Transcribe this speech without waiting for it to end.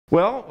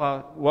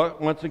Well,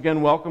 once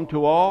again, welcome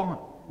to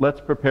all.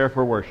 Let's prepare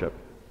for worship.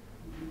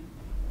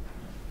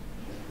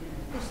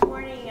 This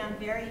morning, I'm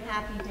very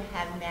happy to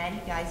have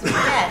Maddie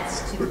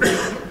Geiser-Getz to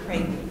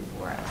pray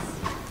for us.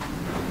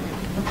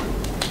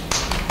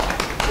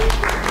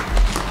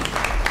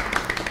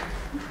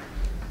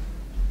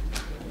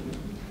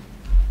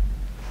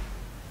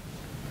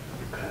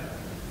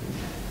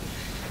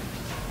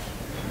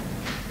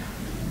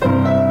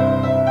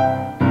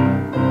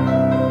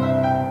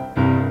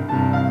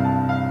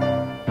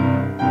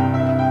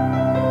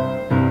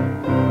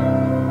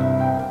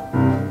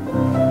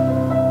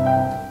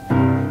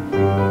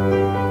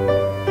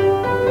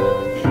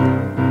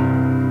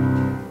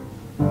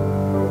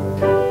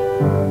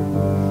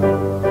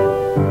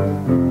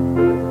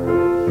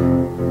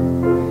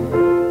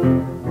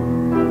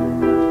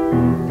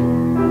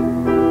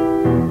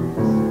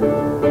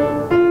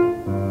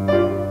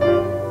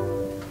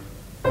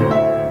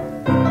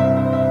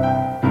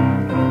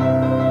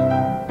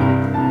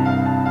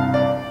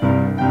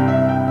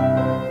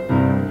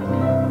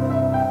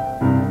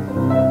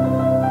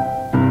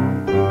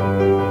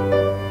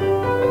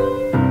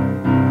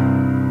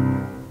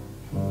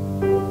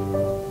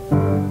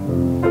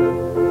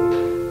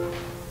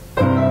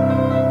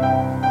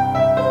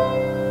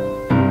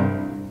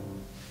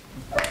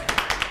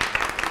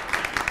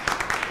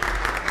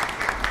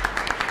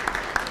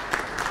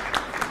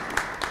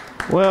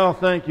 Well,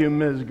 thank you,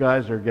 Ms.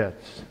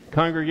 Geiser-Getz.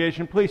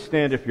 Congregation, please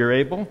stand if you're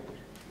able.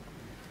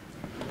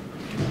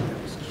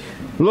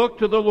 Look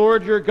to the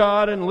Lord your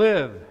God and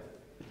live.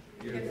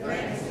 Give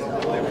thanks to the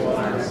Holy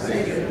One, our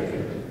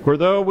Savior. For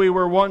though we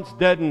were once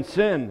dead in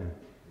sin,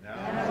 Now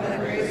by the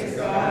grace of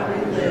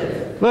God we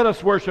live. let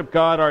us worship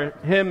God. Our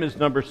hymn is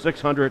number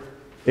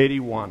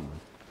 681.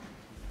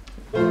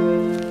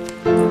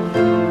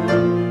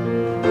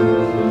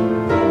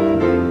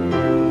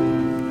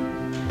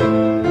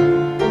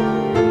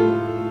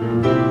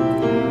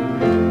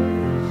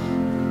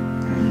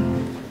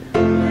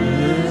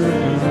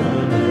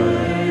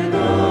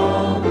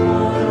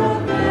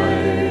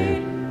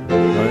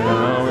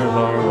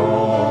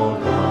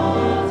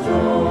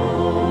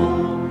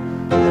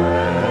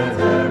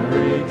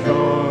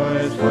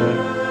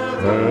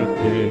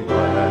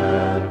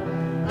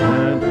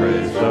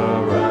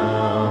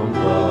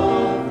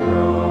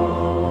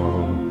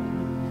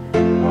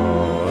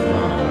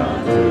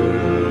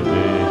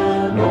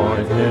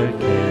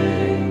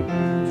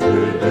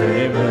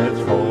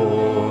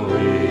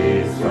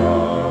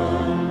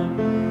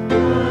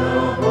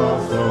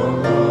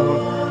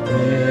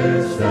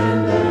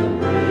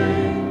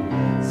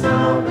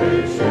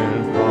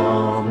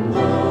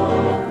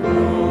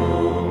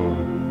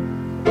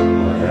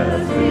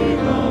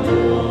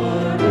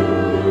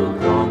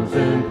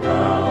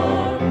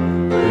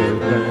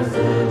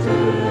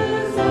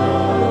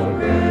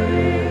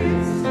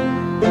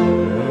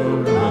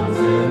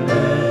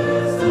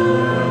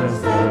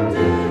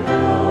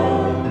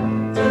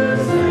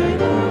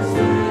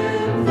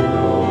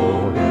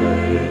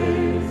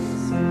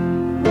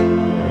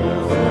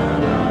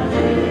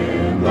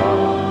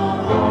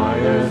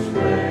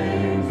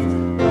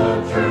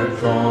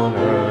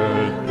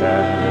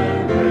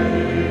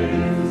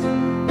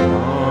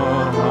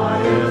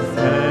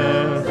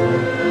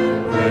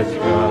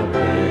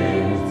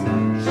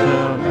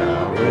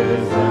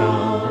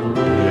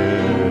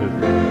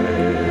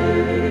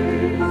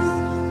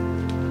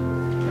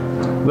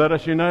 Let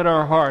us unite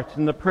our hearts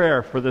in the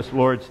prayer for this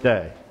Lord's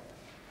Day.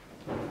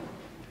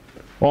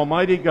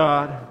 Almighty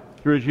God,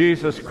 through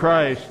Jesus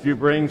Christ, you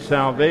bring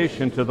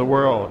salvation to the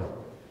world.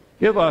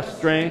 Give us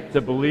strength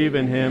to believe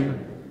in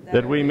him,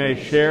 that we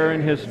may share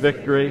in his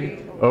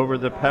victory over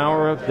the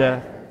power of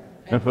death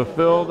and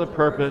fulfill the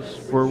purpose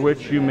for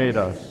which you made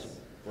us.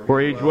 For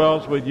he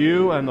dwells with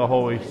you and the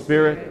Holy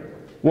Spirit,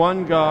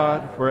 one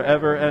God,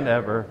 forever and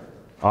ever.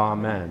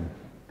 Amen.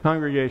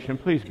 Congregation,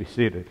 please be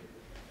seated.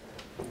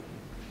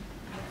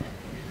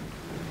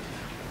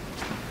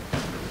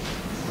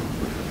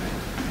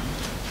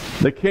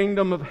 The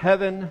kingdom of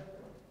heaven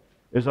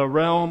is a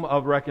realm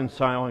of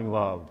reconciling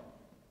love.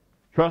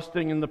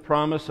 Trusting in the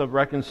promise of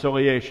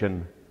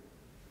reconciliation,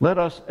 let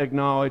us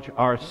acknowledge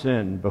our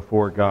sin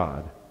before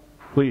God.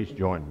 Please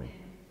join me.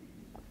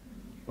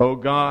 O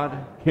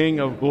God, King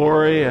of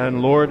glory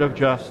and Lord of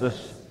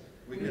justice,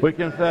 we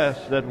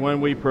confess that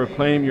when we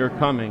proclaim your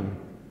coming,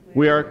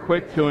 we are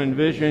quick to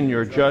envision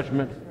your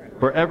judgment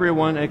for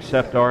everyone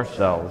except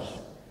ourselves.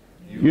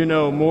 You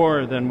know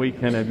more than we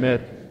can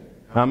admit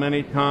how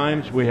many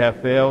times we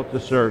have failed to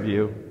serve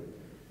you.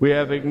 We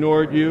have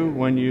ignored you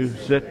when you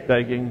sit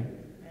begging.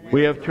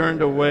 We have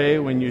turned away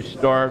when you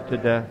starve to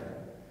death.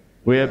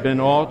 We have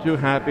been all too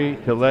happy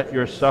to let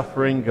your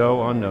suffering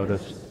go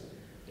unnoticed.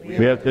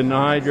 We have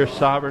denied your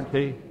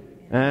sovereignty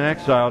and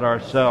exiled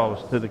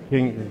ourselves to the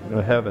kingdom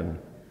of heaven.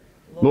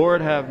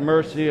 Lord, have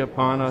mercy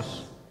upon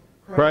us.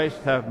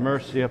 Christ, have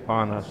mercy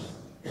upon us.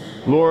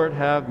 Lord,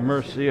 have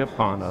mercy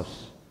upon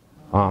us.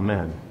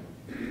 Amen.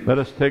 Let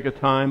us take a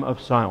time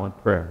of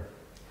silent prayer.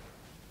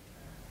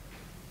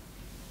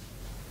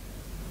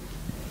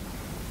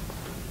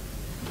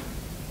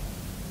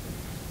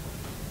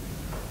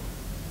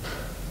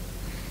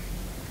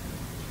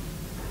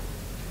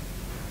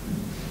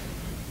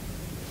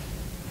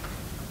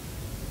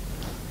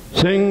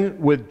 Sing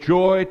with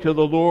joy to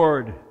the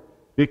Lord,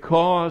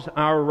 because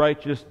our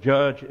righteous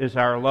judge is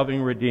our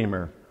loving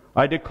Redeemer.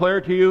 I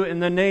declare to you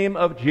in the name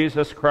of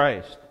Jesus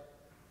Christ,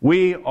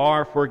 we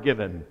are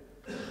forgiven.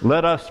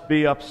 Let us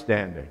be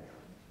upstanding.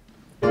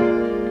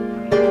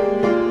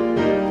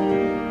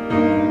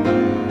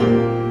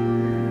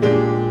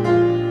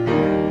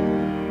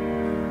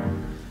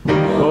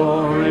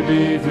 Glory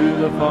be to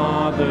the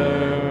Father,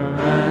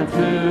 and to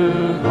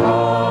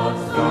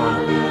the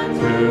Son, and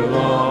to the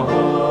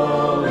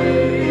Holy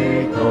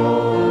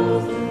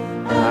Ghost,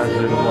 as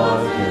it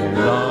was in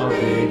the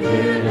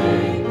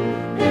beginning,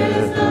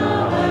 is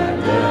now,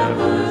 and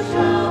ever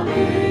shall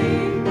be,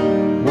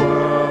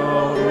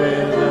 world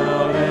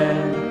without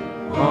end.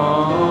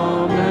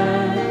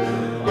 Amen.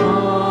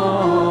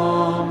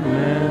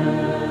 Amen.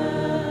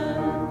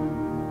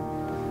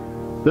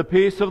 The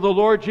peace of the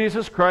Lord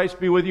Jesus Christ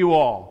be with you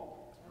all.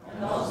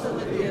 And also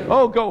with you.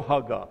 Oh, go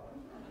hug up.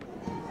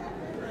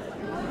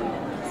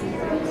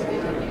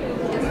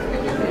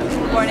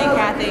 Morning,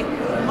 Kathy.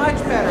 Much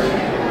better.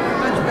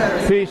 Much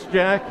better. Peace,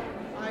 Jack.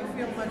 I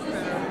feel much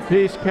better.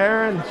 Peace,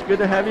 Karen. It's good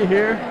to have you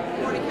here.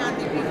 Morning,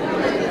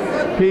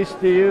 Kathy. Peace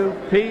to you.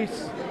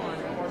 Peace.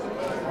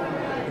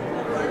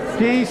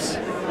 Peace.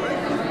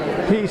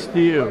 Peace to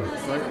you.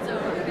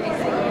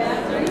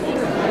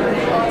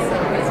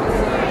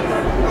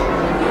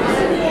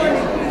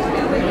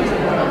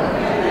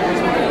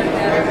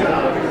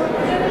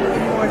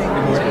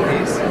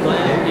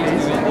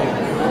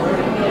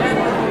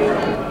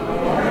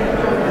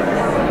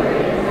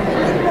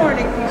 Good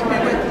morning. Peace be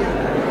with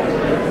you.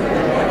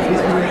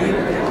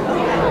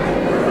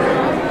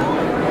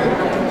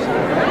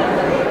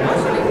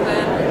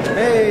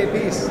 Hey,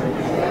 peace.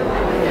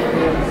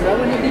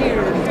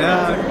 No,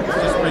 it's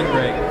just spring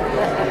break.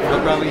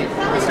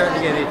 We're starting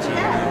to get itchy.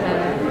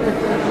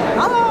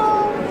 Hello.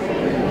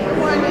 Good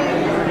morning.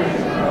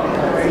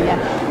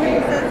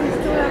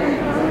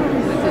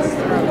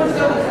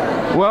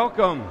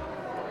 Welcome.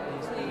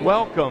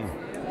 Welcome.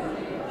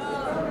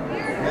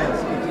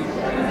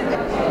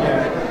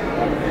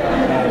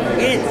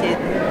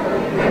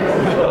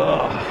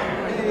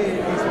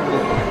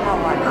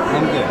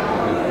 I'm good.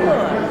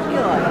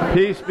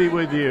 Peace be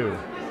with you.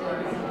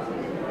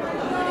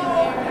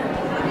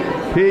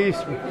 Peace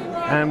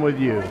and with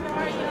you.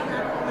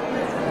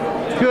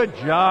 Good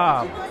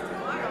job.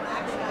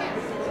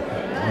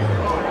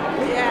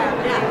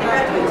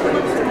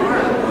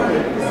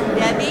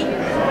 Debbie?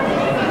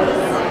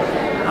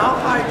 I'll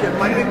hide you.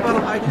 My big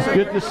brother hide you.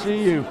 Good to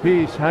see you.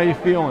 Peace. How you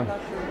feeling?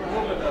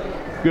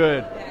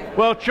 Good.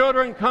 Well,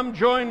 children, come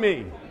join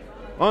me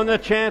on the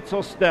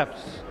chancel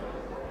steps.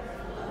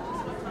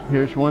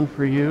 Here's one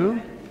for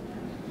you.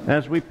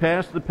 As we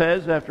pass the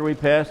Pez, after we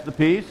pass the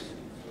peace.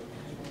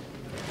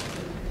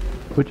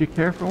 Would you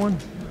care for one?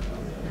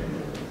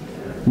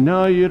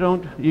 No, you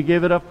don't. You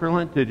gave it up for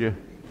Lent, did you?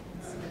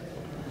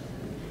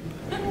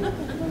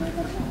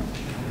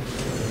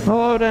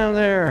 Hello down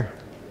there.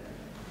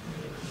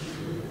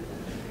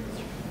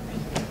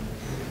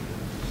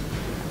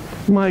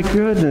 My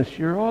goodness,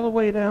 you're all the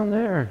way down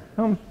there.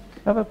 Come,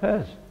 have a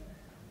Pez.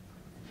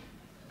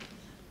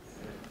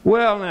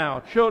 Well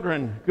now,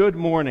 children, good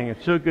morning.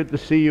 It's so good to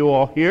see you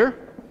all here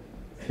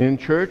in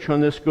church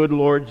on this good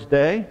Lord's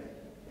Day.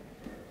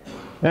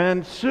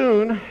 And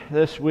soon,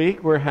 this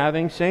week, we're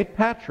having St.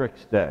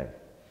 Patrick's Day.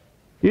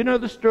 Do you know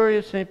the story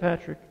of St.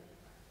 Patrick?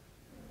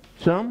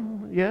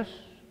 Some, yes,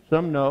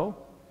 some no.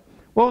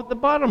 Well, the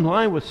bottom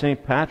line with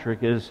St.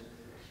 Patrick is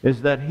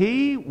that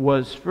he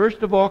was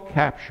first of all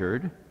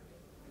captured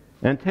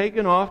and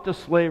taken off to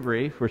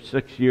slavery for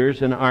 6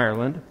 years in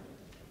Ireland,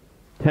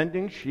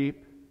 tending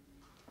sheep.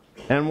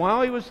 And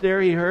while he was there,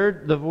 he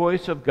heard the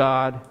voice of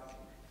God.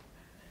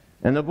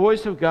 And the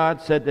voice of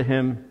God said to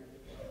him,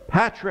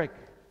 Patrick,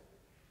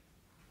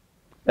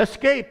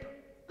 escape,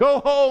 go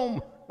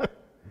home.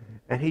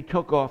 And he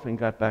took off and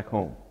got back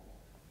home.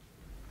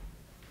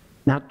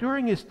 Now,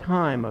 during his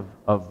time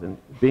of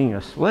being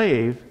a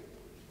slave,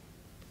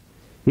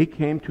 he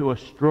came to a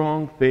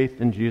strong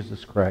faith in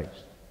Jesus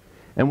Christ.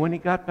 And when he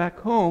got back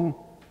home,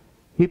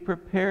 he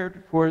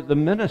prepared for the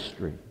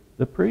ministry,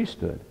 the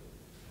priesthood.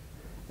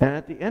 And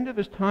at the end of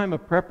his time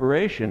of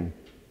preparation,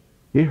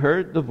 he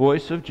heard the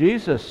voice of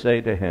Jesus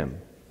say to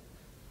him,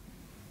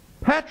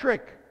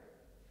 Patrick,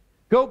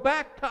 go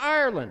back to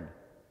Ireland.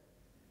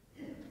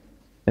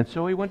 And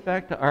so he went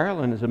back to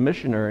Ireland as a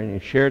missionary, and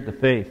he shared the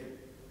faith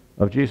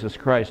of Jesus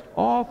Christ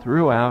all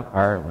throughout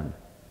Ireland.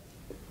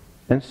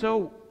 And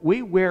so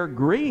we wear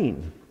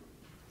green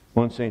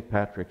on St.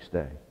 Patrick's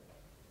Day.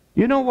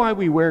 Do you know why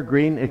we wear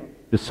green,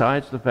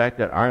 besides the fact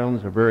that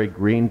Ireland's a very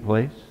green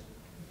place?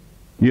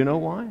 Do you know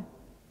why?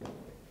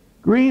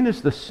 Green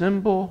is the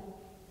symbol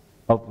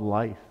of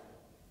life.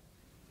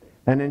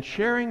 And in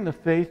sharing the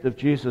faith of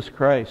Jesus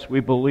Christ, we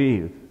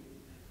believe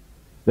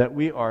that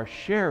we are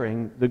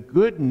sharing the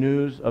good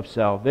news of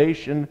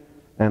salvation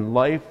and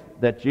life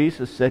that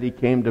Jesus said he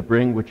came to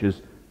bring, which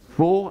is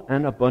full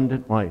and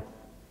abundant life.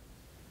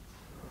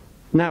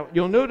 Now,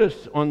 you'll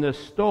notice on this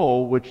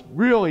stole, which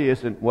really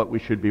isn't what we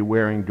should be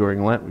wearing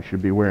during Lent, we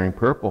should be wearing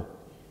purple.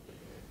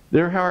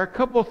 There are a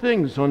couple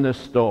things on this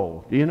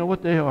stole. Do you know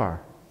what they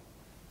are?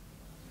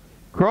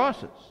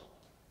 Crosses.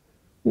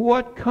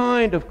 What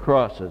kind of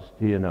crosses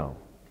do you know?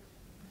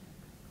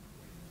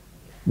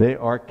 They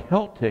are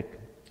Celtic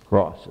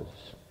crosses,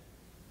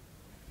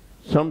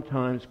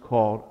 sometimes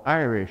called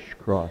Irish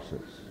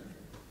crosses.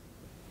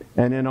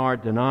 And in our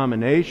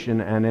denomination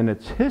and in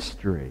its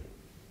history,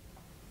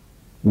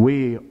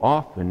 we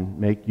often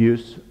make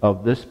use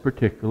of this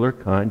particular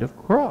kind of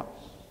cross.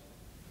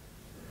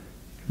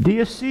 Do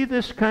you see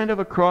this kind of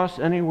a cross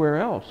anywhere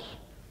else?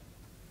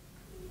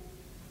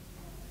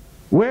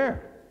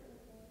 Where?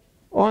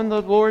 On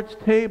the Lord's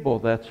table,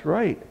 that's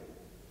right.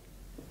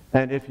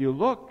 And if you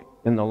look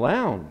in the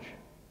lounge,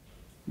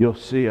 you'll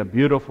see a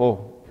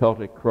beautiful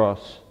Celtic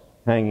cross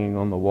hanging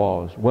on the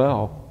wall as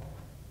well,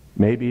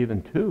 maybe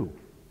even two.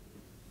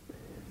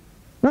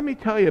 Let me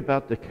tell you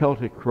about the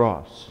Celtic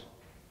cross,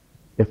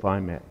 if I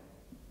may.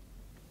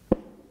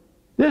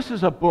 This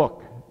is a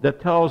book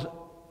that tells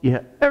you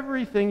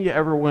everything you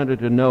ever wanted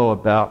to know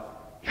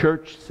about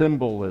church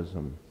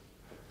symbolism.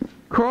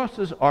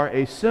 Crosses are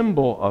a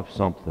symbol of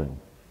something.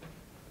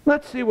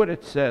 Let's see what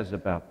it says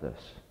about this.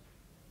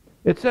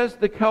 It says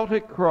the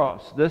Celtic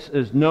cross. This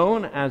is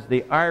known as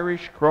the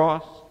Irish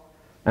cross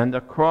and the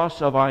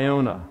cross of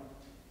Iona.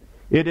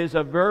 It is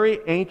a very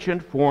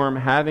ancient form,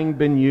 having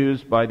been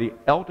used by the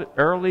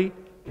early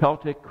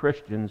Celtic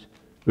Christians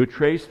who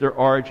trace their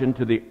origin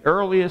to the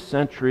earliest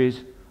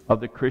centuries of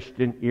the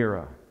Christian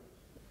era.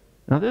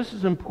 Now this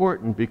is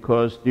important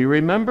because, do you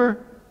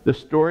remember the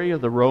story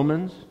of the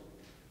Romans?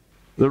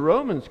 The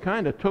Romans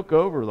kind of took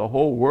over the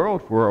whole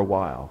world for a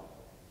while.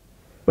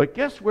 But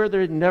guess where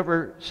they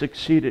never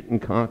succeeded in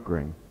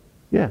conquering?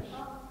 Yes.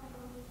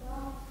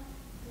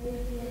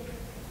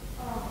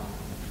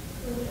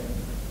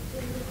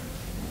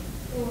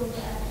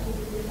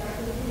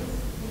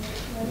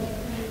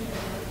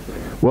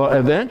 Well,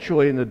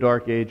 eventually in the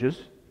Dark Ages,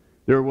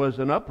 there was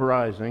an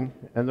uprising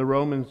and the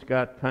Romans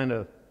got kind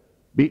of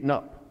beaten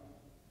up.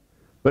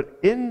 But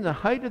in the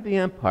height of the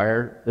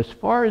empire, as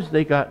far as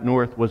they got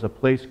north was a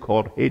place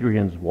called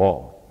Hadrian's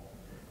Wall.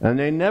 And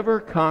they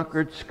never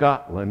conquered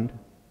Scotland,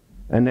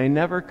 and they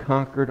never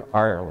conquered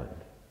Ireland.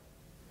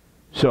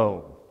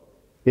 So,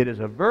 it is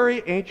a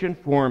very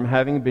ancient form,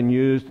 having been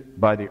used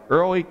by the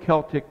early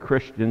Celtic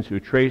Christians who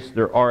trace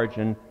their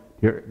origin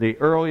to the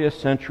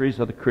earliest centuries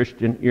of the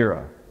Christian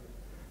era.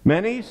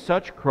 Many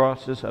such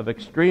crosses of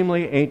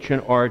extremely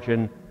ancient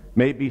origin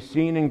may be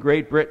seen in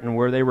Great Britain,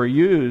 where they were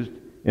used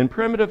in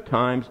primitive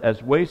times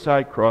as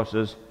wayside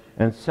crosses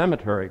and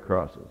cemetery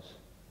crosses.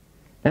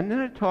 And then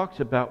it talks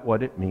about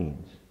what it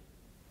means.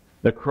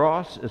 The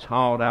cross is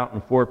hollowed out in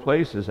 4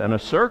 places, and a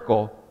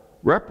circle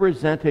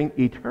representing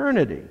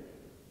eternity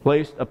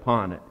placed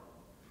upon it.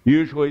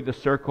 Usually the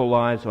circle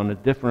lies on a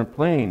different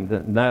plane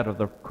than that of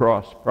the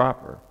cross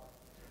proper.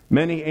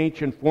 Many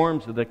ancient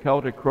forms of the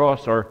Celtic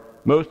cross are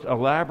most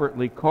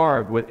elaborately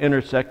carved with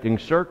intersecting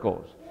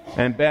circles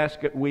and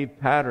basket weave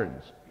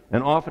patterns,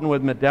 and often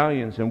with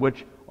medallions in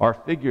which are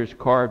figures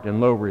carved in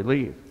low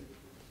relief.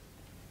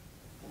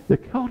 The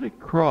Celtic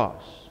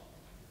cross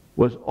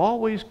was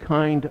always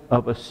kind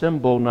of a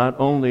symbol not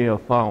only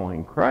of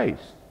following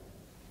Christ,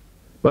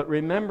 but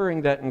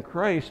remembering that in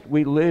Christ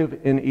we live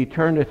in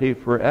eternity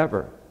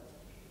forever.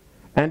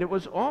 And it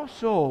was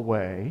also a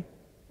way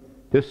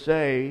to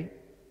say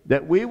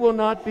that we will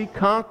not be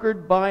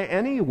conquered by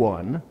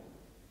anyone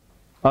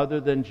other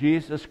than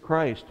Jesus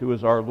Christ, who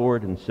is our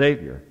Lord and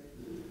Savior.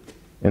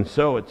 And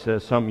so it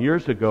says some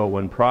years ago,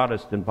 when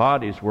Protestant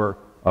bodies were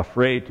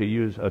afraid to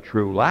use a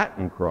true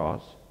Latin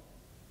cross,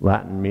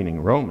 Latin meaning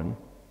Roman,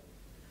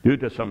 due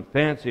to some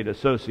fancied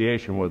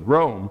association with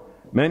Rome,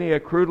 many a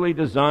crudely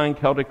designed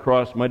Celtic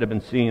cross might have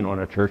been seen on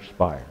a church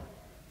spire.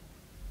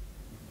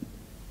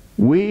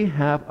 We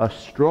have a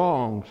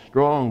strong,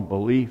 strong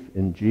belief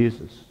in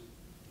Jesus.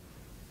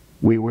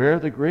 We wear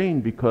the green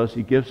because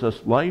he gives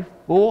us life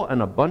full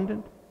and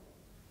abundant.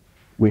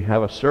 We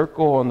have a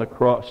circle on the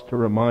cross to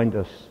remind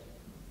us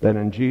that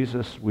in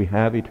Jesus we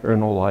have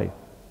eternal life.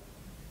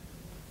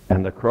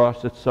 And the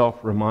cross itself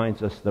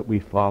reminds us that we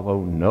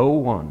follow no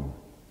one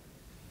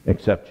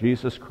except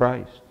Jesus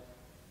Christ,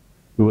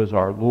 who is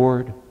our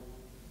Lord,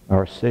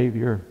 our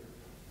Savior,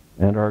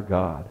 and our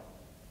God.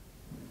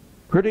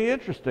 Pretty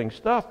interesting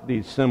stuff,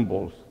 these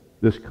symbols,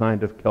 this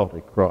kind of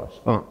Celtic cross,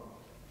 huh?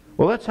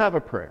 Well, let's have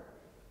a prayer.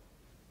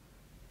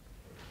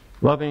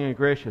 Loving and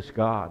gracious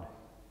God,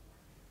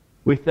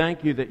 we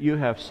thank you that you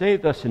have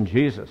saved us in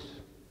Jesus,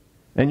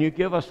 and you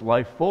give us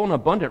life full and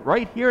abundant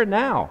right here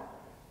now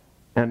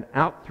and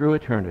out through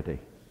eternity.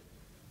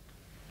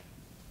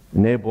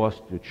 Enable us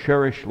to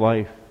cherish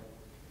life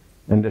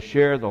and to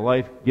share the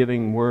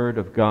life-giving Word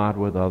of God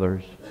with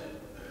others.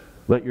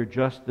 Let your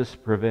justice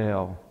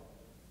prevail.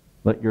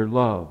 Let your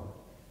love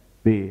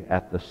be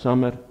at the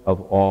summit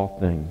of all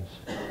things.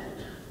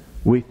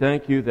 We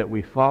thank you that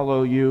we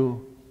follow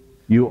you.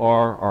 You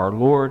are our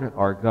Lord,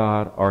 our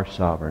God, our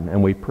Sovereign,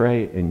 and we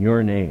pray in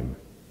your name.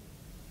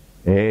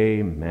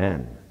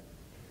 Amen.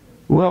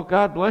 Well,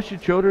 God bless you,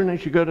 children,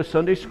 as you go to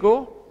Sunday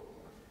school.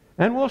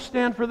 And we'll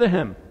stand for the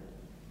hymn.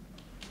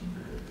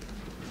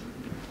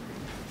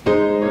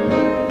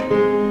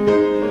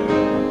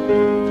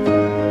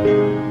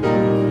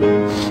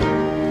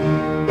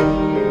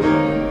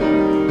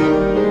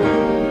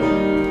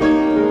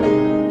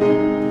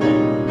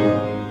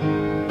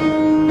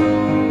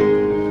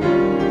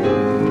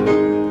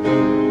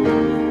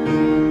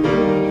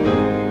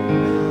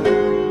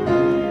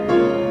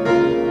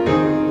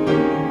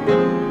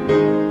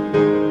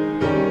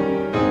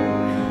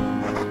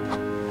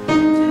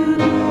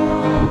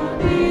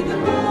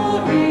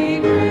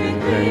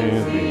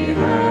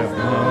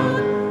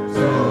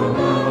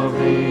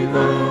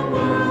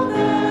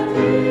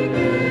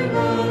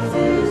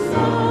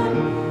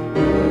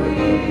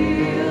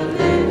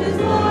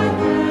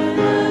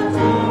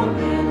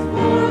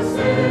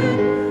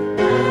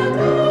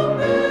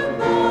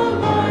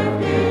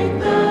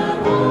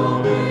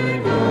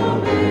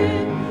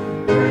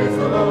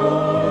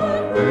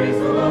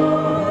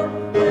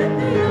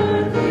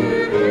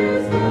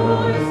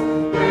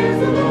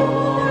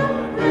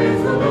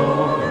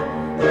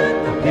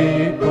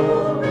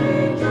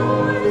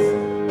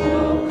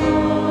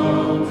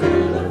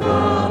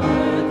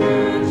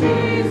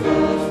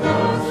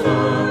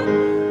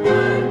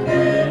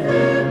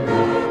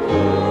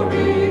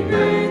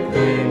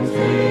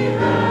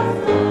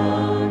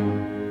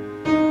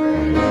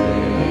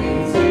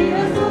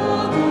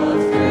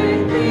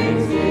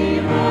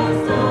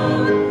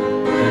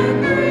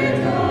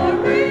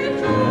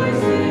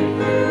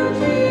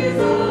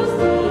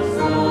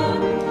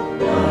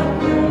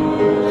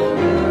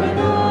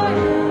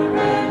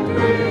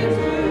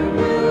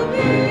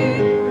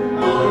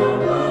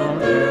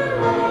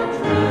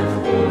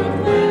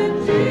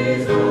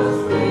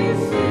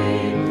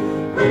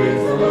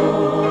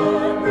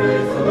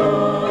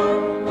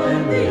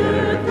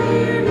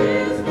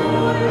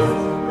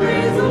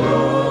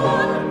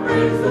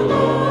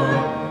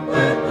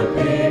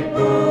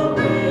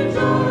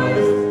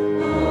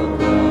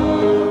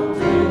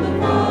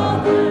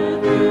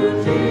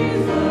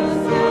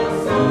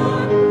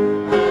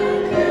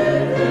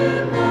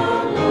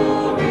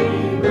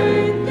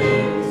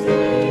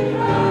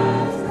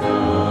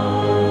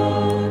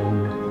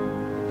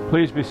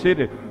 Please be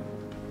seated.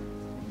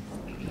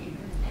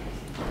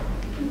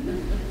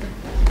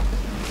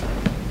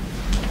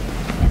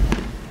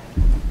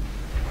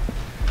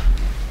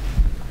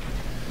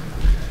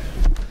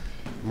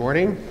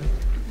 Morning.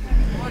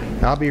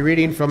 I'll be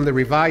reading from the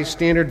Revised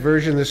Standard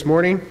Version this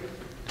morning.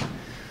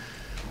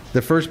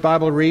 The first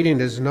Bible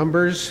reading is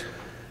Numbers,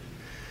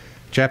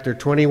 chapter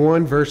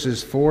 21,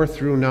 verses 4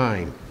 through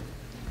 9.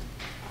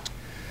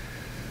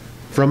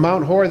 From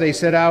Mount Hor they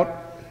set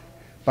out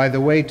by the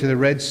way to the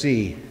Red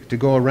Sea to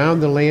go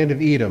around the land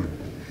of Edom,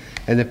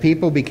 and the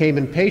people became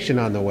impatient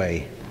on the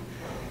way.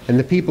 And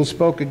the people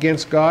spoke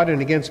against God and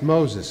against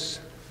Moses.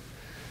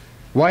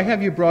 Why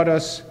have you brought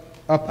us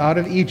up out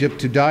of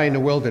Egypt to die in the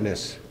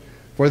wilderness?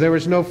 For there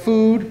is no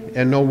food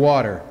and no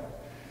water.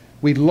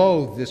 We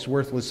loathe this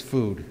worthless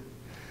food.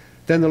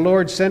 Then the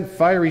Lord sent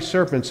fiery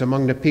serpents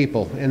among the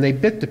people, and they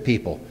bit the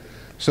people,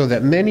 so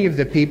that many of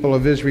the people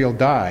of Israel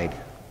died.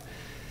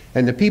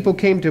 And the people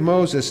came to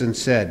Moses and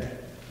said,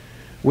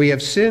 We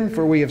have sinned,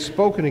 for we have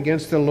spoken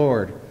against the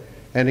Lord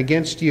and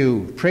against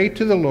you. Pray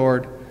to the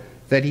Lord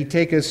that he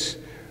take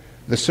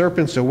the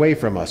serpents away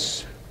from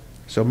us.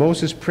 So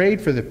Moses prayed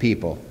for the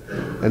people,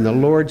 and the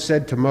Lord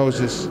said to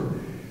Moses,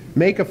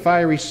 Make a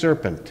fiery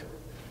serpent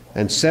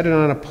and set it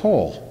on a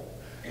pole,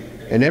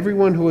 and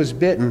everyone who is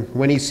bitten,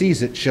 when he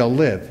sees it, shall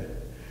live.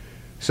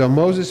 So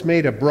Moses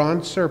made a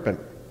bronze serpent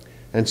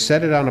and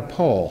set it on a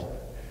pole.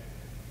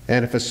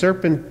 And if a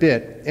serpent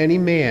bit any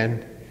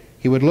man,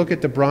 he would look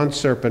at the bronze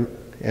serpent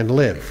and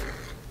live.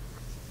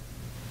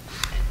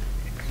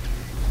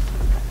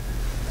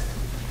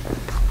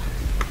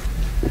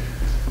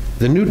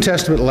 The New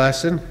Testament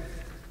lesson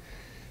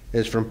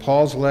is from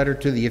Paul's letter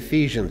to the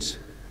Ephesians,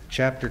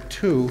 chapter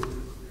 2,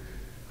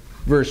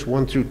 verse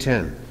 1 through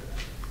 10.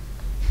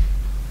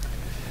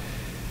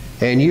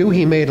 And you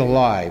he made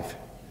alive,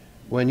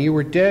 when you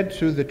were dead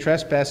through the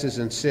trespasses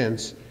and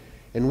sins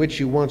in which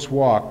you once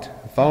walked,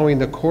 following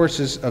the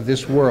courses of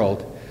this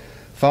world,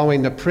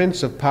 following the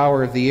prince of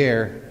power of the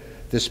air,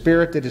 the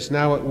spirit that is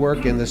now at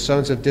work in the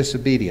sons of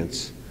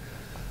disobedience.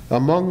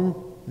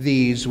 Among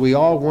these we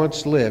all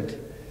once lived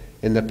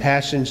in the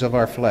passions of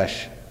our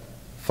flesh,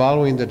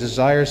 following the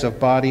desires of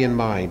body and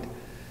mind,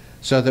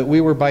 so that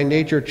we were by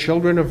nature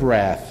children of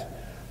wrath,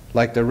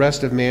 like the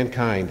rest of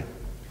mankind.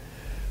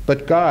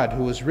 But God,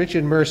 who is rich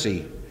in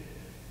mercy,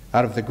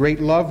 out of the great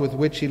love with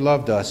which he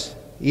loved us,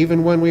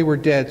 even when we were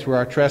dead through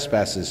our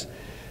trespasses,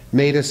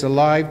 made us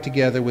alive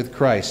together with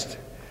Christ.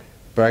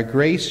 By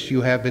grace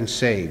you have been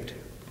saved,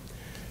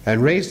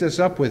 and raised us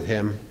up with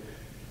him,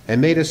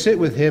 and made us sit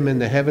with him in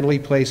the heavenly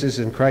places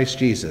in Christ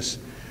Jesus,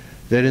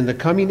 that in the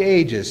coming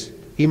ages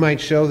he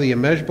might show the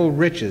immeasurable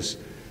riches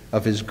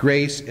of his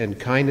grace and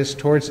kindness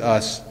towards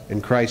us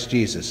in Christ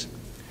Jesus.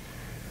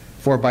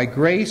 For by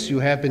grace you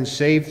have been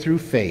saved through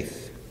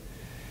faith.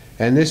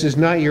 And this is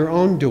not your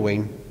own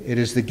doing, it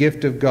is the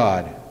gift of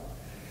God.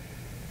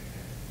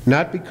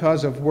 Not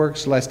because of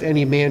works, lest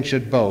any man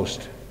should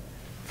boast.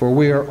 For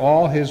we are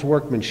all his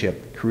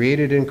workmanship,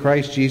 created in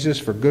Christ Jesus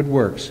for good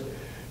works,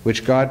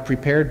 which God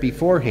prepared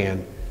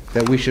beforehand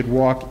that we should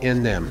walk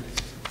in them.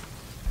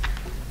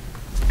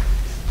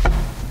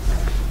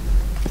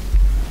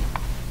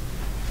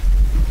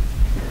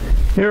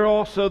 Hear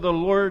also the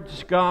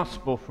Lord's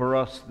gospel for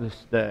us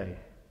this day,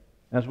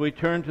 as we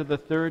turn to the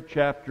 3rd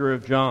chapter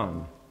of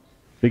John,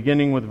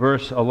 beginning with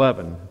verse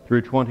 11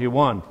 through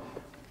 21.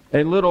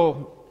 A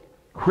little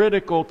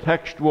critical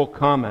textual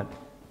comment.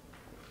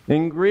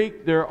 In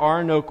Greek, there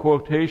are no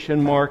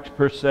quotation marks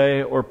per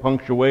se or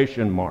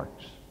punctuation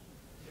marks.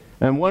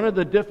 And one of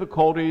the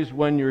difficulties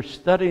when you're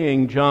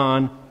studying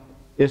John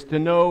is to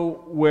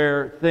know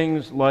where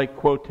things like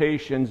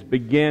quotations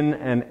begin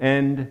and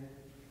end.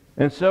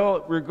 And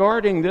so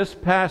regarding this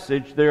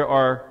passage, there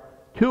are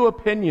two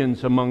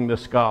opinions among the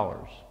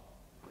scholars.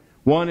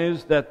 One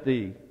is that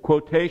the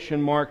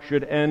quotation mark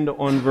should end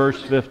on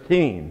verse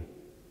 15,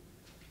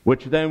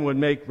 which then would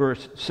make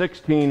verse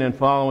 16 and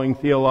following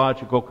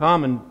theological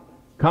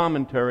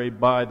commentary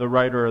by the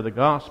writer of the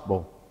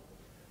gospel.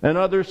 And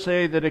others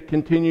say that it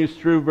continues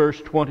through verse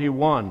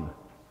 21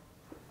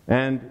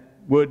 and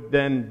would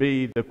then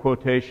be the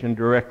quotation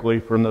directly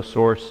from the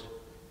source,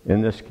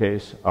 in this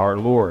case, our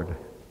Lord.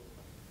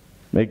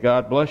 May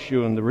God bless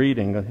you in the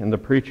reading and the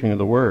preaching of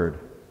the word.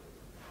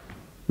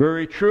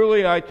 Very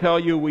truly I tell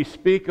you, we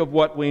speak of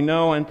what we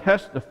know and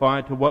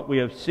testify to what we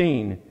have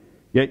seen,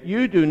 yet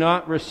you do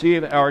not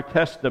receive our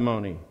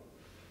testimony.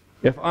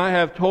 If I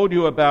have told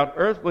you about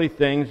earthly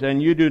things and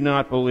you do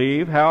not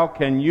believe, how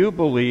can you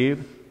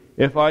believe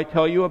if I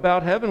tell you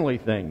about heavenly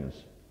things?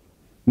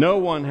 No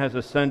one has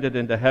ascended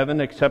into heaven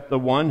except the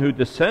one who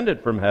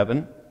descended from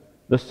heaven,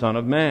 the Son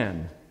of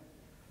Man.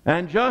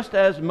 And just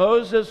as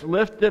Moses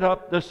lifted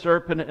up the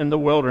serpent in the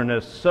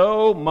wilderness,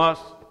 so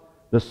must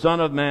the Son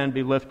of Man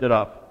be lifted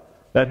up,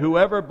 that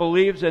whoever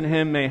believes in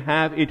him may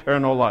have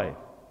eternal life.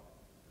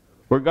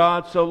 For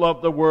God so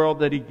loved the world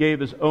that he gave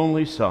his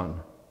only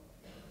Son,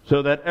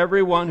 so that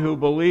everyone who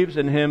believes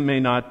in him may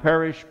not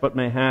perish, but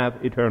may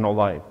have eternal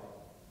life.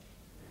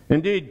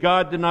 Indeed,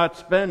 God did not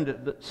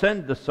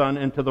send the Son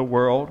into the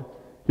world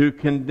to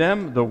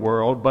condemn the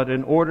world, but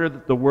in order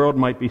that the world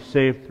might be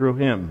saved through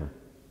him.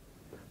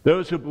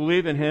 Those who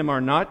believe in him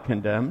are not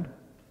condemned,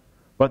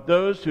 but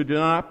those who do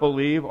not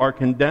believe are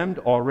condemned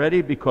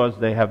already because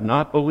they have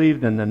not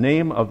believed in the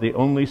name of the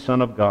only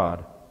Son of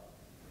God.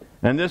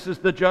 And this is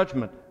the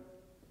judgment,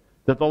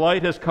 that the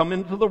light has come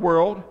into the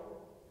world,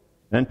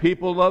 and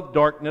people love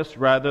darkness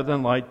rather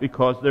than light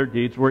because their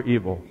deeds were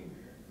evil.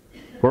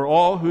 For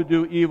all who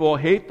do evil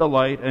hate the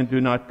light and do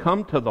not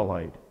come to the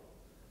light,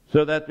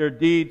 so that their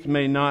deeds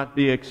may not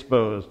be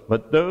exposed.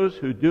 But those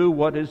who do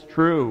what is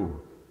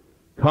true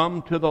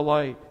come to the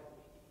light,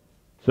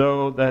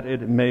 so that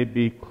it may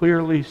be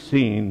clearly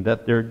seen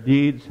that their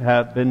deeds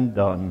have been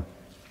done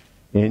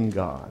in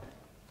God.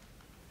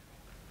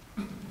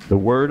 The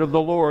word of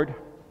the Lord.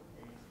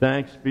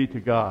 Thanks be to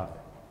God.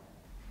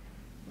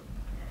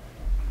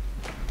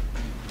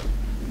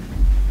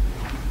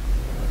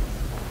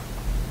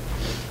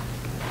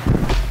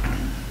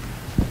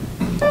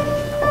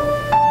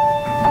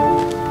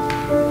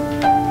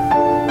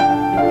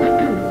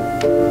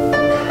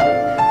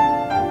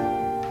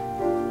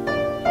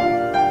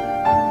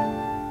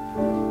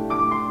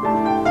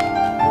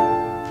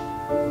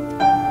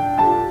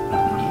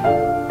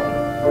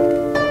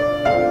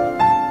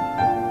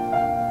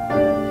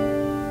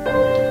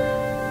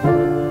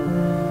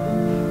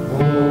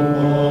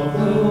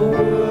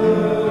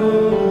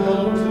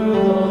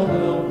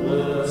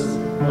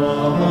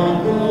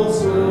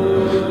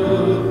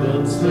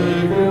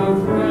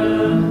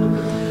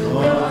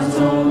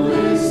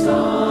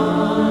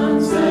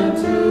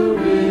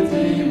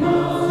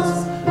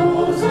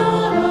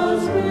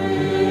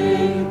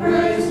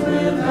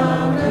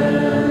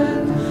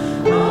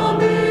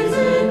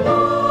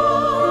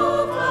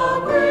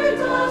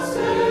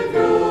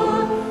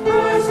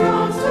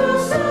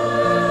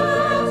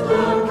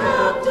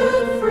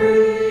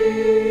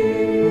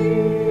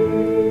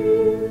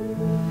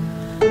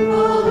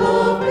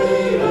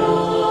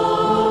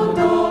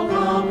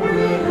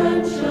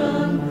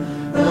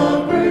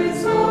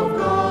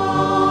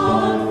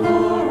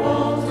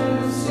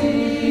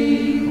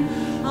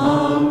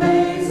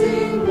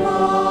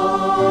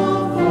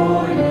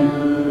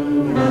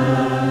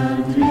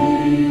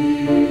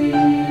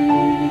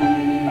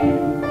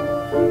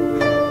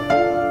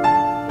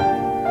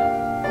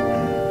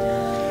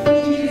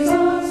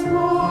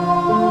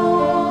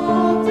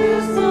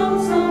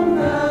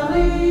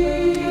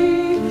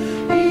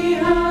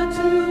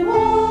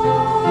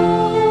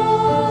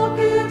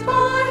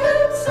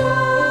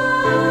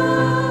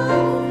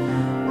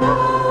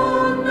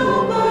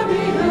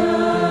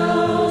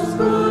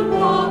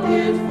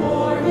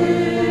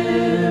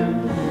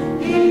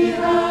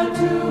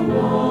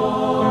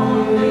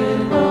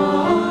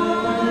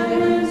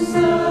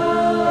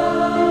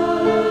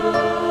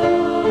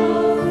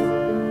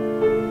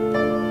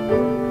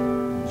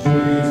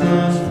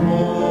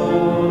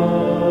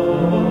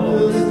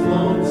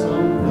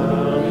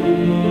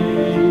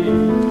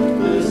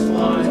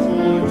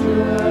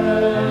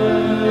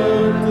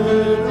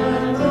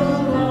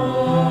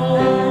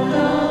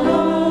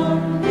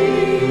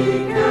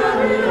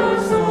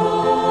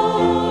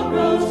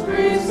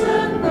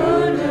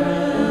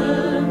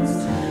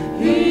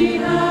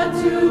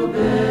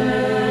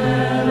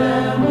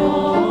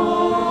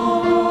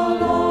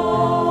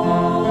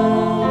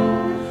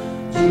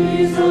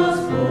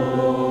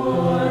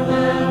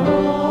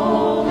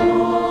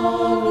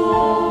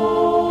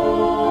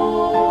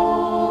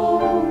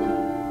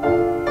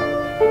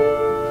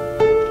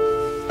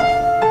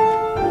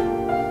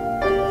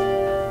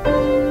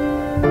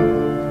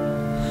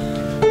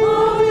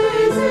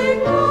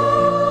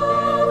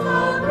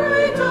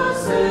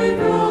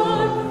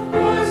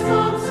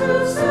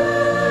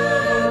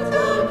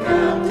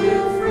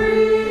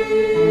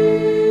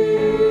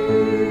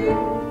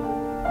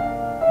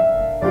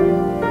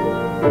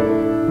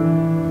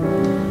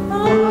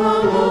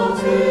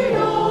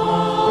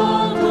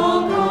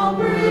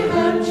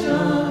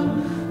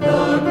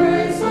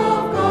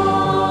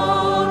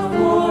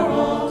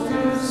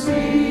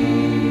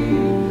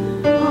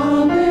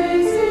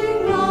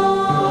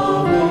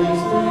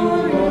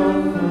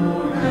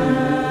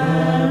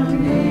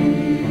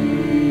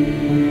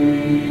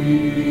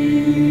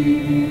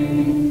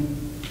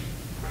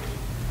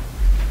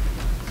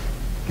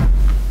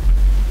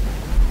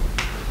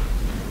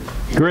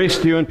 Grace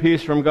to you and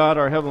peace from God,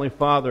 our Heavenly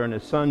Father, and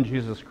His Son,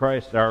 Jesus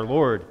Christ, our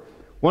Lord.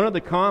 One of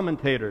the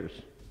commentators,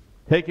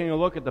 taking a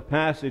look at the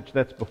passage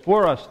that's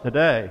before us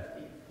today,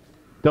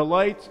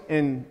 delights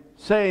in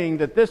saying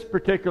that this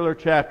particular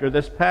chapter,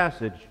 this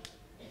passage,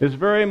 is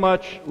very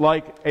much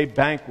like a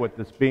banquet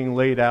that's being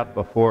laid out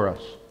before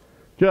us,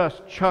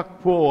 just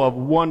chock full of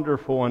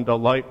wonderful and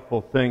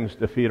delightful things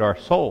to feed our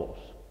souls.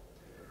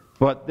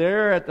 But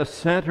there at the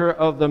center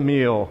of the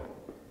meal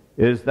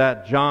is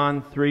that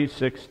John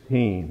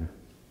 3:16.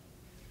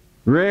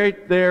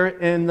 Right there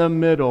in the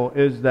middle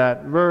is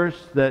that verse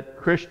that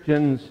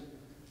Christians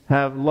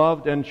have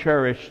loved and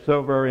cherished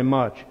so very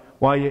much,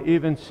 while you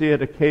even see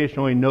it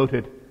occasionally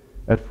noted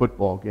at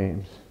football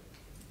games.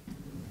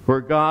 For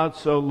God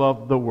so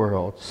loved the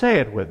world. Say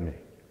it with me.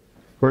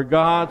 For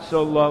God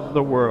so loved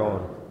the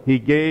world, He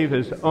gave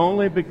His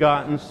only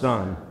begotten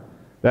Son,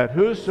 that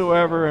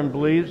whosoever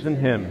believes in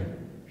Him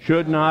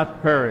should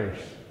not perish,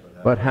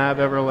 but have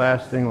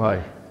everlasting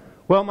life.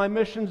 Well, my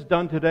mission's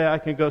done today. I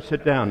can go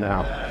sit down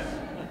now.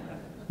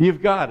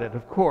 You've got it,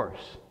 of course.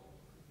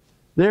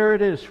 There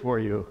it is for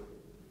you,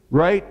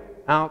 right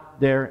out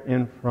there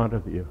in front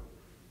of you.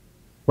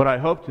 What I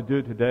hope to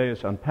do today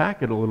is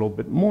unpack it a little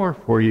bit more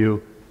for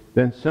you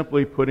than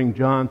simply putting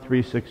John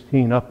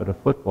 3:16 up at a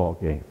football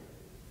game.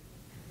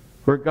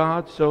 For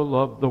God so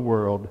loved the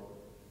world,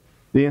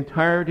 the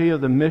entirety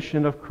of the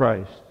mission of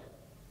Christ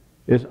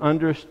is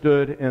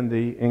understood in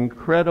the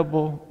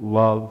incredible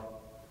love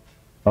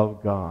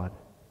of God.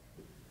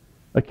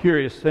 A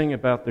curious thing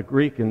about the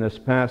Greek in this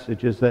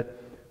passage is that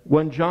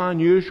when John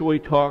usually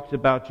talks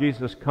about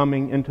Jesus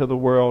coming into the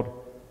world,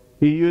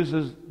 he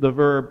uses the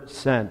verb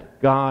sent.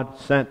 God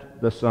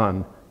sent the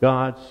Son.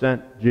 God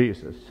sent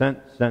Jesus. Sent.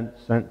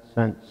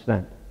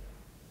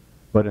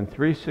 But in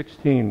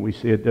 3:16 we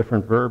see a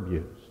different verb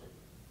used.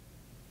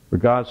 For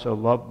God so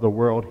loved the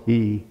world,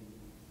 He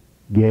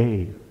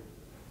gave.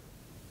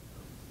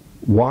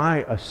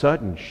 Why a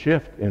sudden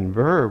shift in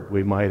verb,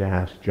 we might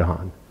ask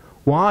John?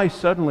 Why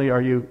suddenly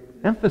are you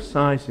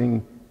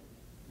emphasizing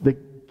the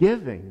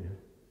giving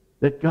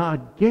that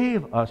God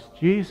gave us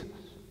Jesus?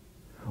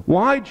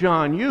 Why,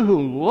 John, you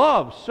who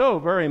love so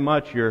very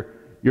much your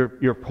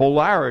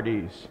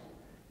polarities,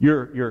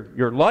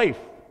 your life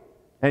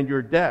and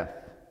your death,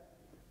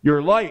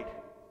 your light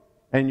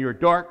and your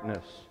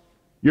darkness,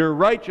 your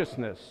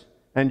righteousness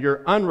and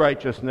your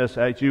unrighteousness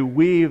as you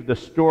weave the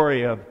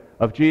story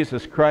of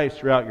Jesus Christ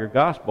throughout your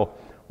gospel.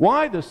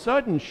 Why the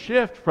sudden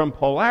shift from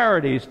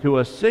polarities to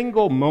a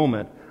single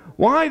moment?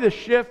 Why the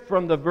shift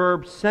from the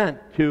verb sent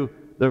to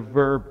the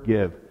verb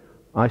give?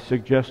 I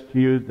suggest to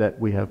you that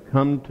we have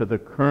come to the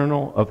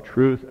kernel of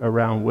truth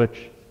around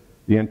which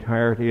the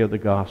entirety of the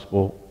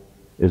gospel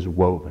is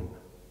woven.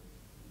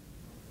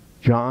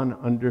 John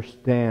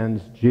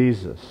understands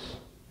Jesus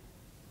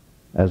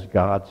as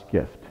God's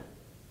gift.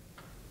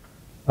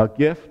 A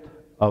gift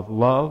of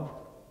love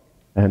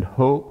and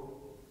hope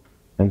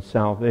and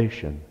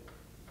salvation.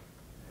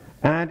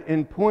 And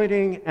in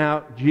pointing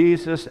out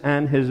Jesus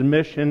and His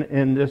mission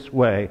in this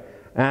way,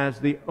 as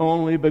the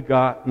only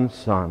begotten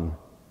Son,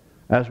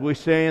 as we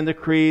say in the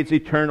creeds,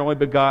 eternally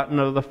begotten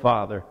of the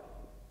Father,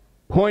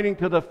 pointing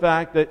to the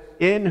fact that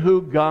in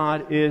who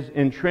God is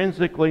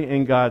intrinsically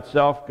in God's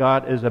self,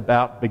 God is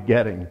about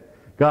begetting.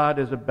 God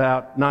is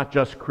about not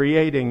just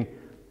creating,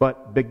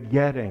 but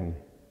begetting.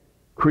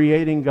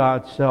 Creating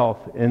God's self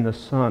in the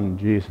Son,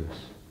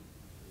 Jesus.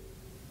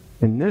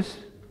 In this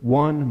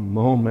one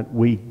moment,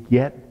 we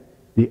get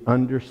the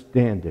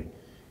understanding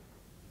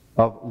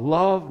of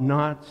love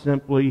not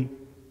simply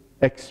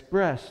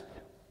expressed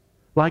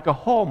like a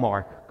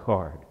Hallmark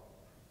card,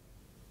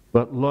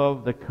 but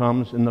love that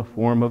comes in the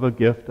form of a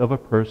gift of a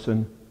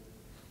person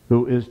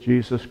who is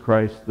Jesus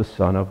Christ, the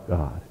Son of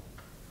God.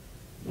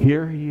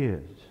 Here He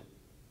is.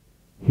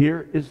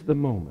 Here is the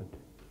moment.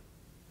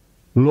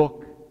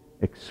 Look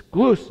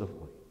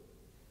exclusively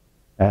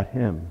at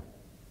Him.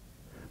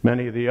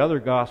 Many of the other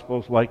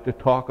Gospels like to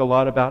talk a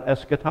lot about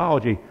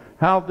eschatology,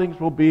 how things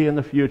will be in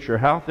the future,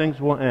 how things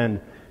will end,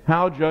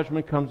 how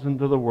judgment comes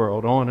into the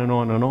world, on and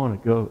on and on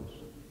it goes.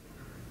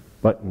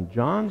 But in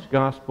John's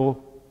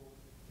Gospel,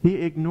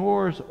 he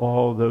ignores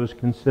all those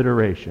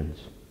considerations.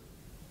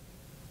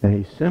 And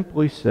he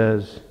simply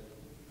says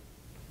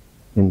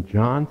in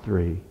John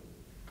 3,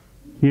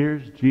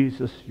 here's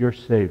Jesus, your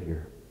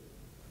Savior.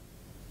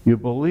 You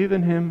believe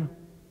in Him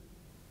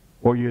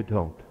or you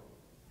don't.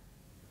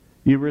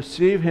 You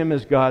receive Him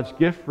as God's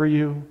gift for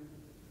you,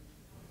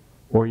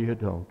 or you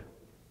don't.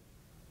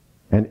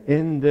 And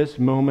in this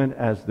moment,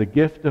 as the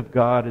gift of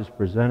God is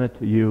presented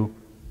to you,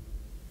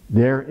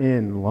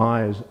 therein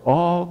lies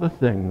all the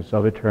things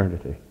of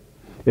eternity.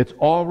 It's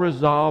all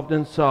resolved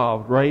and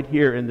solved right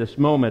here in this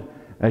moment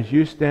as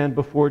you stand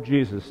before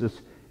Jesus.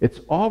 It's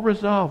all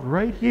resolved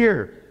right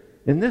here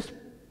in this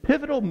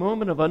pivotal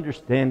moment of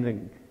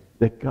understanding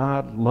that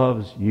God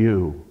loves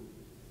you.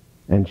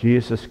 And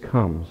Jesus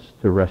comes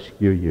to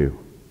rescue you.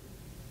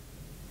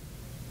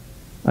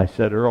 I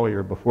said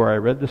earlier, before I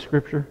read the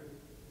scripture,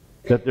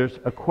 that there's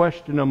a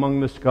question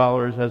among the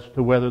scholars as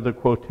to whether the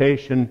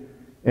quotation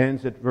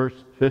ends at verse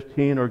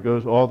 15 or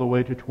goes all the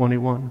way to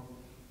 21?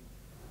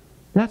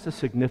 That's a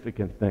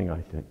significant thing,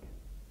 I think.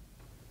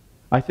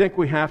 I think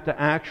we have to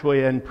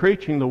actually, in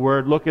preaching the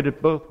Word, look at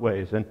it both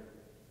ways and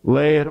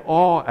lay it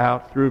all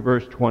out through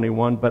verse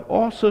 21, but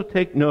also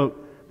take note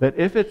that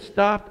if it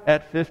stopped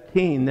at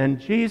 15, then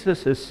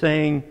Jesus is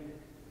saying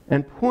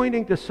and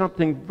pointing to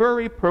something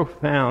very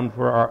profound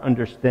for our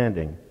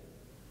understanding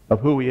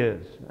of who he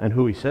is and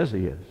who he says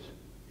he is.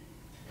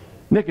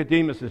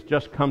 Nicodemus has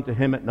just come to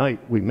him at night.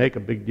 We make a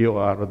big deal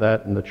out of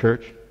that in the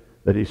church,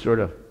 that he sort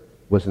of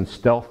was in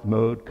stealth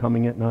mode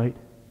coming at night.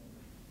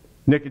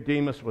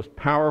 Nicodemus was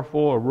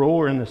powerful, a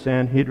ruler in the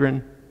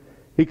Sanhedrin.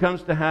 He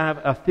comes to have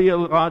a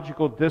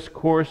theological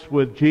discourse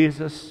with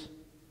Jesus.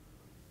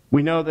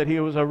 We know that he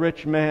was a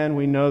rich man.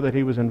 We know that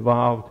he was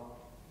involved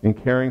in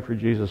caring for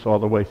Jesus all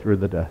the way through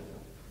the death.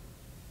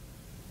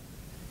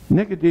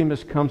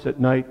 Nicodemus comes at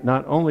night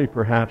not only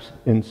perhaps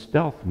in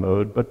stealth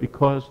mode, but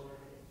because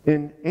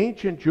in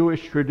ancient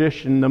Jewish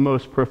tradition, the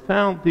most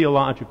profound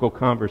theological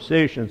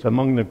conversations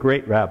among the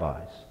great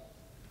rabbis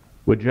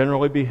would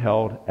generally be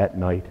held at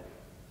night,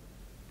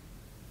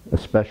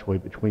 especially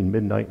between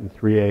midnight and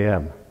 3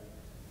 a.m.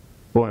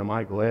 Boy, am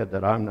I glad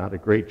that I'm not a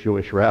great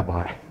Jewish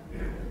rabbi.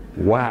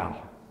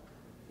 Wow.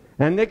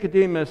 And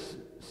Nicodemus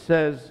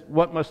says,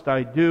 "What must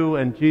I do?"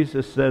 And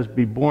Jesus says,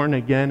 "Be born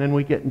again." And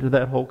we get into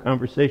that whole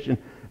conversation.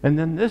 And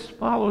then this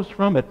follows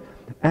from it.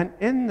 And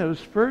in those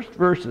first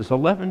verses,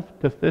 11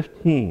 to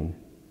 15,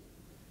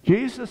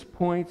 Jesus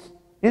points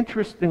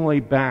interestingly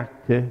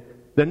back to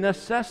the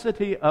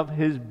necessity of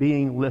his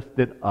being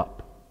lifted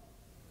up.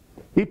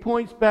 He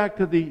points back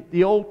to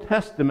the Old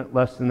Testament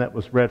lesson that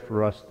was read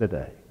for us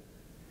today.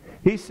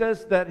 He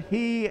says that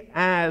he,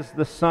 as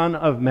the Son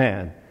of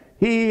Man,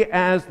 he,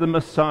 as the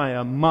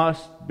Messiah,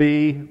 must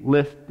be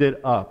lifted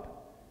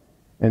up.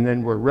 And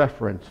then we're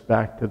referenced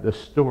back to this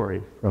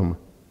story from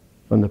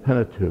the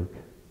Pentateuch.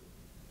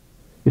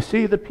 You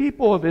see, the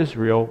people of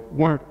Israel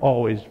weren't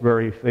always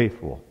very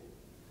faithful.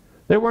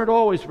 They weren't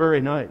always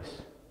very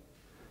nice.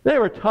 They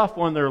were tough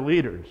on their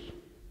leaders.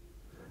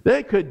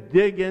 They could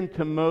dig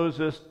into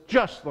Moses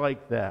just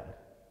like that.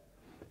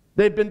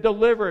 They'd been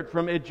delivered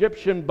from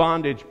Egyptian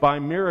bondage by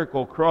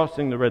miracle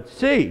crossing the Red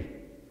Sea.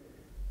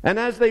 And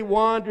as they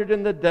wandered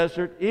in the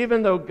desert,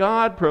 even though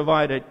God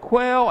provided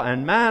quail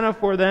and manna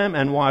for them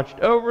and watched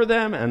over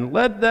them and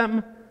led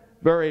them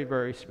very,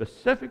 very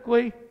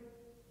specifically,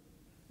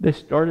 they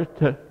started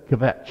to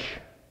kvetch.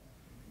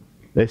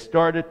 They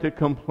started to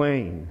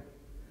complain.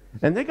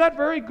 And they got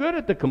very good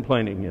at the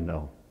complaining, you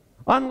know.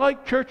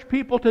 Unlike church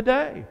people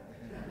today.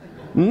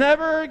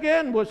 Never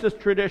again was this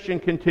tradition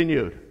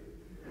continued.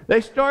 They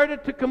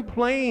started to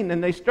complain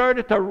and they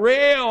started to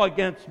rail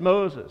against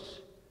Moses.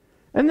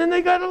 And then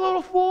they got a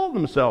little full of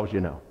themselves,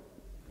 you know.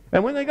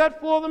 And when they got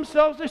full of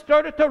themselves, they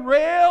started to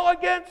rail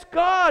against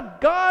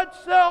God, God's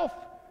self.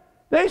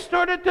 They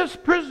started to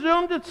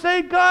presume to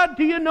say, "God,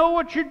 do you know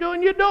what you're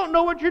doing? You don't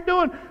know what you're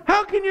doing.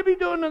 How can you be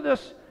doing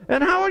this?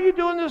 And how are you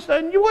doing this?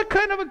 And what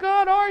kind of a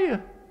God are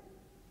you?"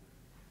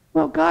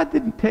 Well, God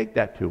didn't take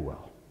that too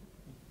well.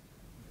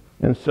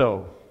 And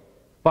so,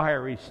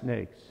 fiery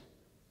snakes,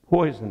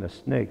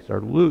 poisonous snakes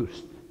are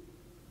loosed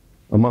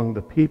among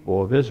the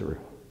people of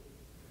Israel.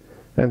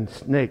 And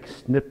snakes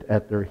snipped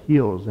at their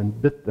heels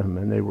and bit them,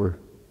 and they were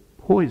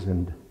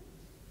poisoned.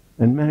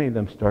 And many of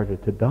them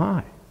started to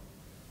die.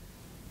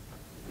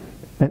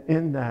 And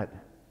in that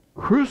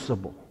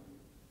crucible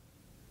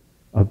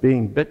of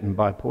being bitten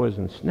by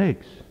poison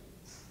snakes,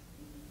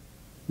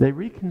 they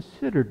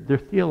reconsidered their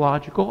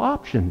theological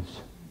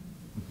options.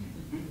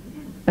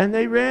 And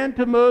they ran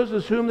to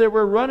Moses, whom they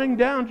were running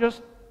down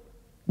just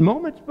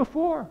moments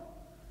before,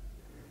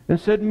 and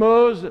said,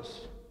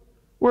 "Moses,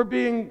 we're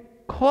being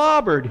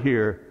clobbered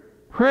here.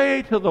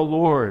 Pray to the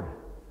Lord.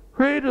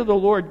 Pray to the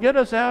Lord. Get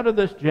us out of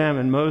this jam."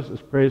 And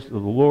Moses prays to the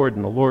Lord,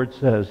 and the Lord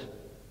says,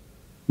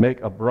 "Make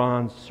a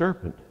bronze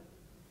serpent,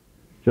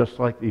 just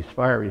like these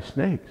fiery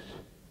snakes,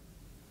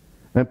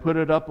 and put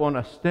it up on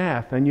a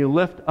staff, and you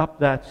lift up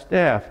that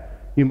staff.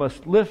 You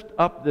must lift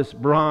up this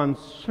bronze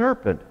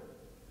serpent.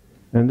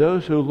 And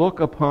those who look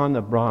upon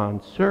the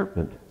bronze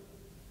serpent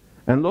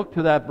and look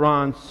to that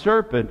bronze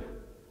serpent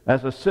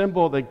as a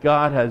symbol that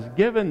God has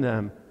given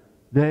them,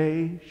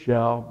 they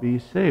shall be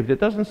saved." It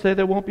doesn't say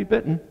they won't be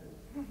bitten,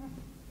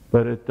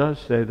 but it does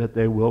say that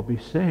they will be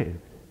saved.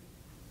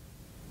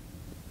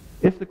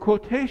 If the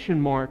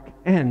quotation mark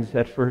ends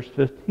at verse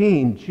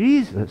 15,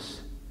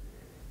 Jesus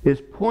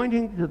is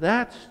pointing to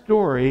that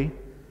story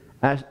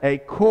as a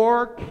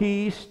core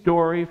key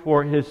story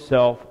for his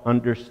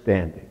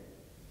self-understanding.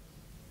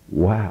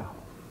 Wow.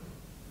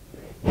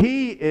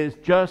 He is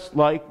just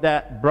like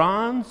that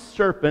bronze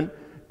serpent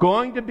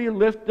going to be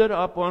lifted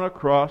up on a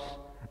cross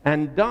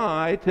and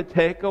die to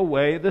take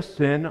away the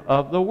sin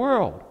of the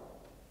world.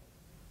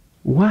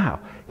 Wow.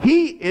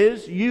 He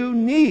is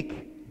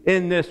unique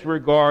in this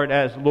regard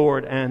as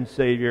Lord and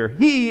Savior.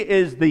 He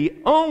is the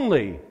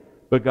only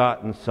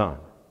begotten Son.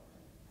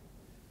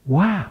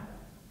 Wow.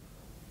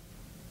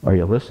 Are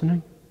you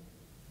listening?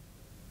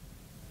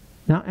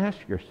 Now ask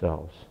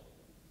yourselves,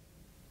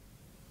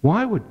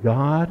 Why would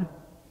God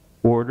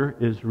order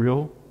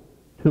Israel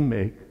to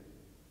make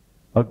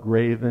a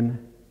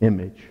graven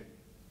image?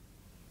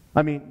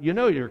 I mean, you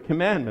know your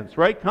commandments,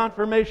 right?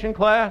 Confirmation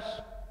class?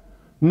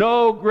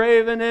 No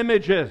graven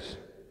images.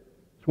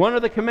 It's one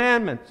of the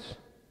commandments.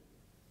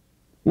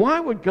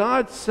 Why would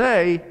God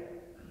say,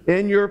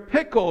 in your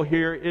pickle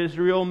here,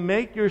 Israel,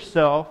 make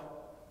yourself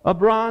a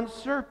bronze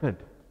serpent?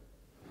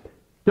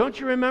 Don't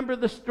you remember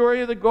the story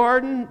of the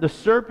garden? The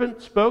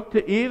serpent spoke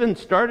to Eve and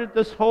started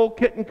this whole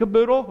kit and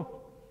caboodle.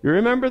 You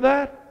remember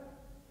that?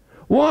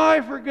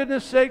 Why, for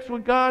goodness sakes,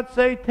 would God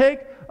say,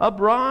 take a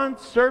bronze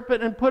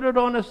serpent and put it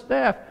on a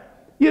staff?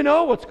 You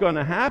know what's going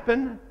to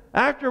happen.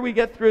 After we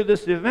get through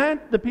this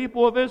event, the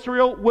people of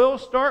Israel will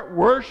start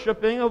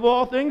worshiping, of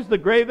all things, the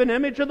graven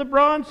image of the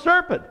bronze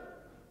serpent,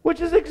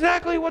 which is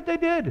exactly what they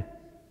did.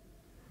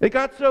 It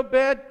got so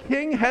bad,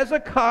 King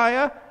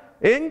Hezekiah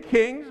in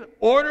Kings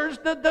orders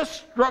the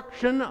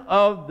destruction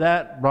of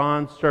that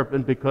bronze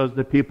serpent because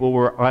the people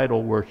were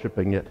idol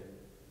worshiping it.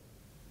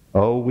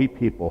 Oh, we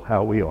people,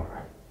 how we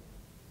are.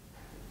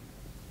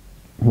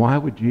 Why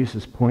would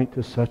Jesus point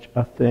to such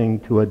a thing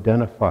to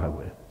identify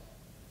with?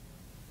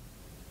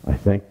 I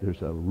think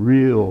there's a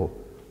real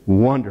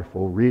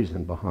wonderful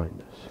reason behind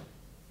this.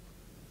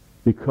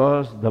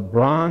 Because the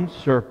bronze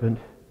serpent,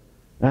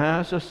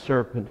 as a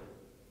serpent,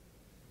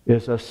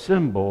 is a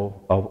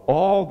symbol of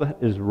all that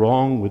is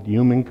wrong with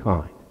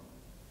humankind.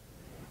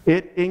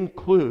 It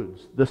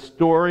includes the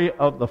story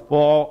of the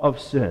fall of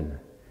sin.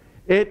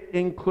 It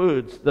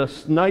includes the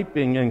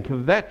sniping and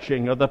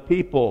kvetching of the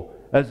people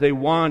as they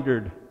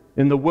wandered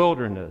in the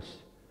wilderness.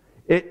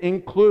 It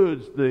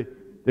includes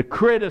the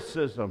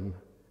criticism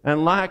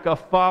and lack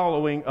of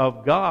following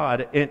of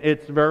God in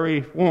its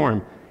very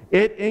form.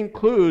 It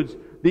includes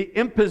the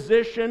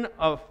imposition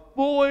of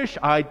foolish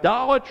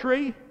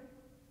idolatry.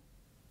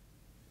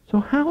 So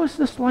how is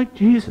this like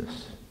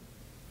Jesus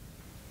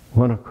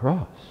on a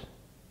cross?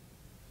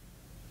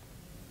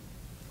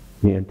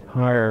 The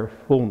entire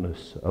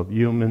fullness of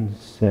human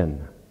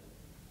sin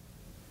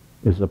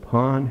is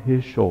upon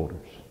his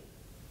shoulders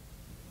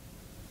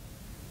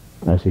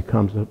as he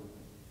comes up,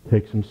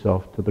 takes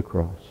himself to the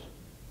cross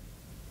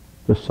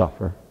to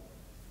suffer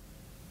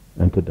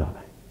and to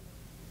die.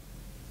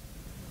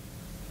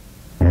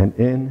 And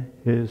in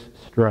his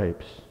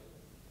stripes,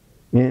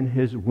 in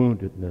his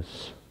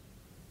woundedness,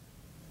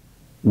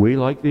 we,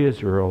 like the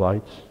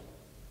Israelites,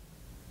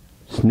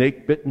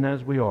 snake-bitten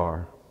as we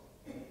are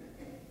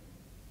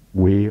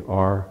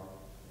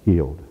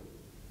healed.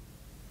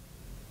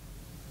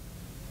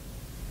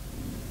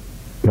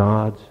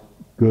 God's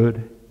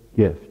good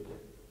gift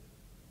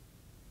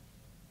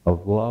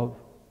of love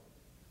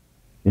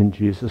in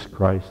Jesus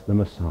Christ the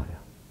Messiah.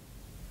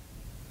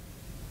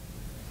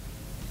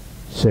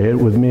 Say it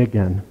with me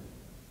again.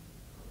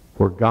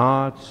 For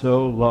God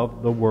so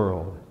loved the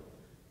world,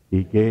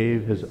 he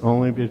gave his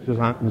only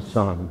begotten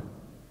Son,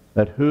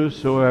 that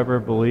whosoever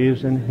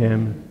believes in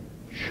him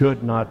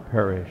should not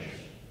perish,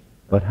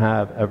 but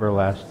have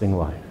everlasting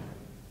life.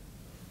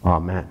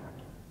 Amen.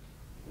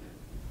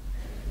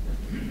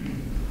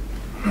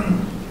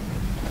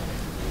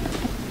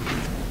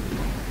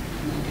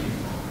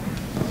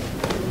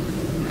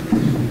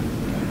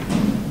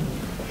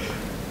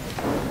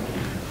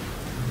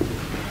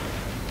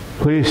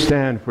 Please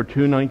stand for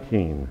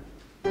 219.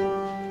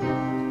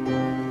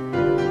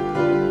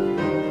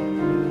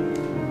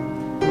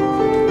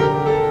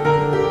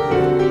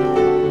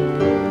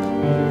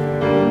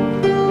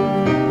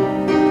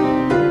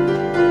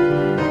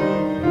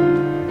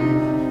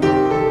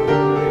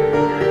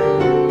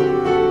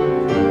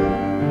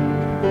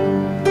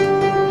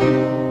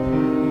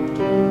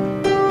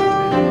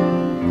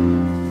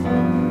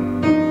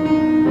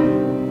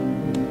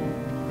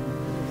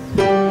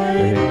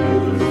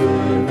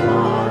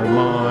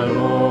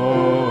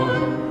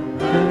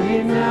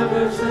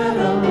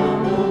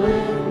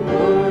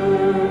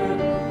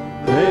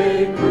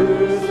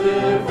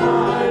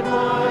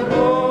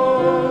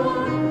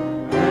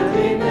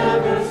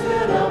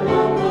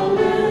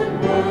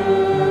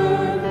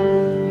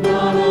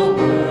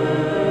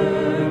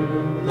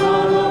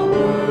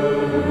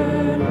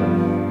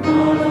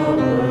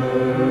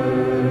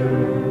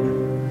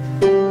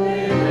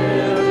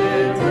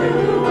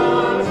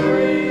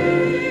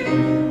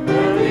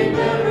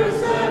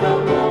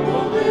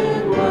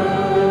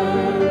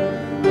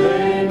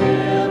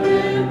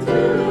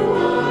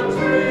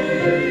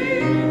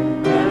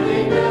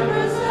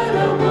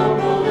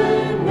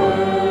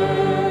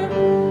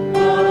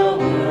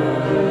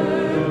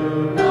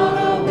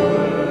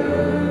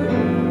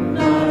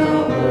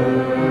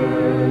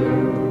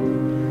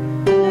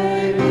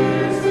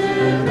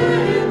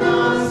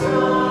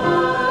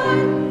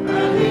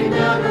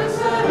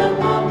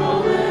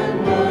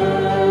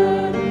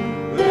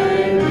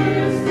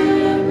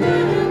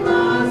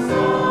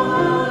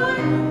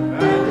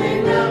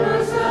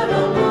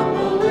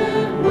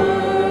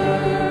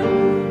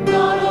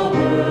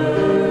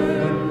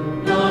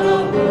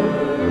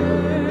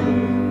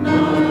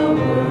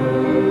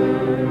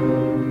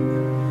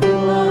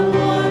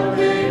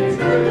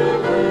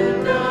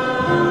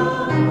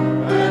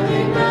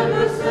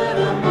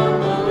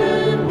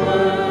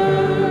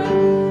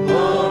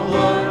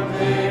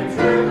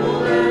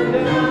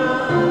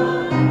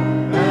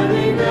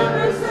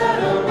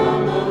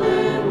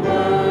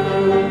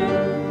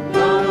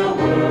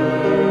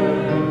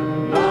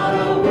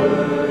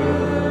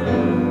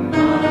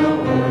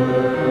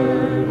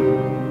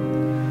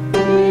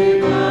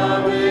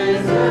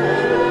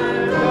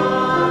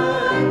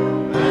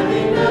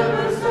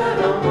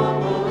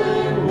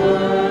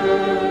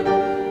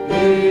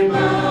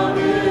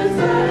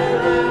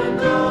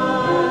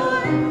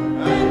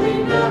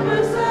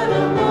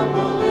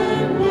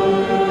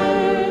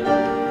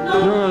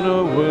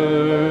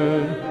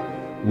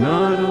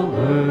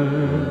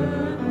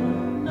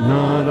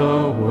 not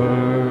a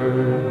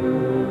word.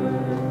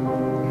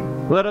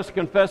 Let us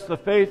confess the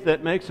faith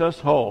that makes us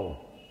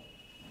whole.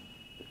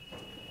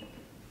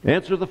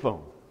 Answer the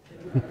phone.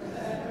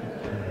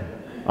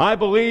 I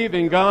believe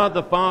in God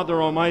the Father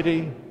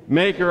Almighty,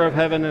 maker of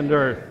heaven and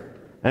earth,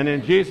 and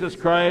in Jesus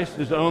Christ,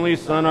 his only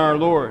Son, our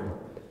Lord,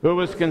 who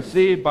was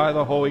conceived by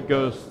the Holy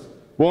Ghost,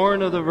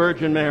 born of the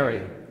Virgin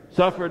Mary,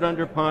 suffered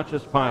under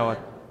Pontius Pilate,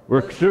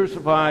 was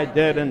crucified,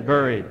 dead, and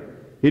buried.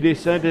 He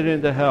descended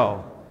into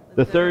hell.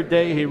 The third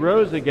day he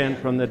rose again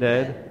from the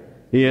dead.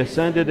 He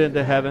ascended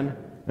into heaven,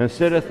 and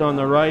sitteth on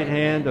the right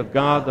hand of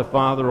God the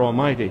Father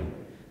Almighty.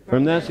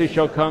 From thence he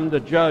shall come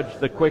to judge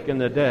the quick and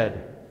the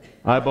dead.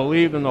 I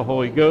believe in the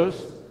Holy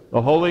Ghost,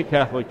 the Holy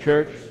Catholic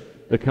Church,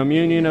 the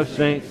communion of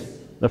saints,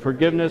 the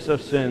forgiveness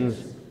of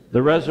sins,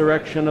 the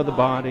resurrection of the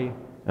body,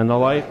 and the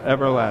life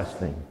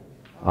everlasting.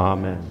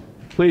 Amen.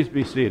 Please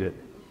be seated.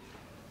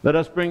 Let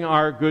us bring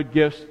our good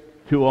gifts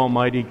to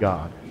Almighty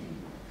God.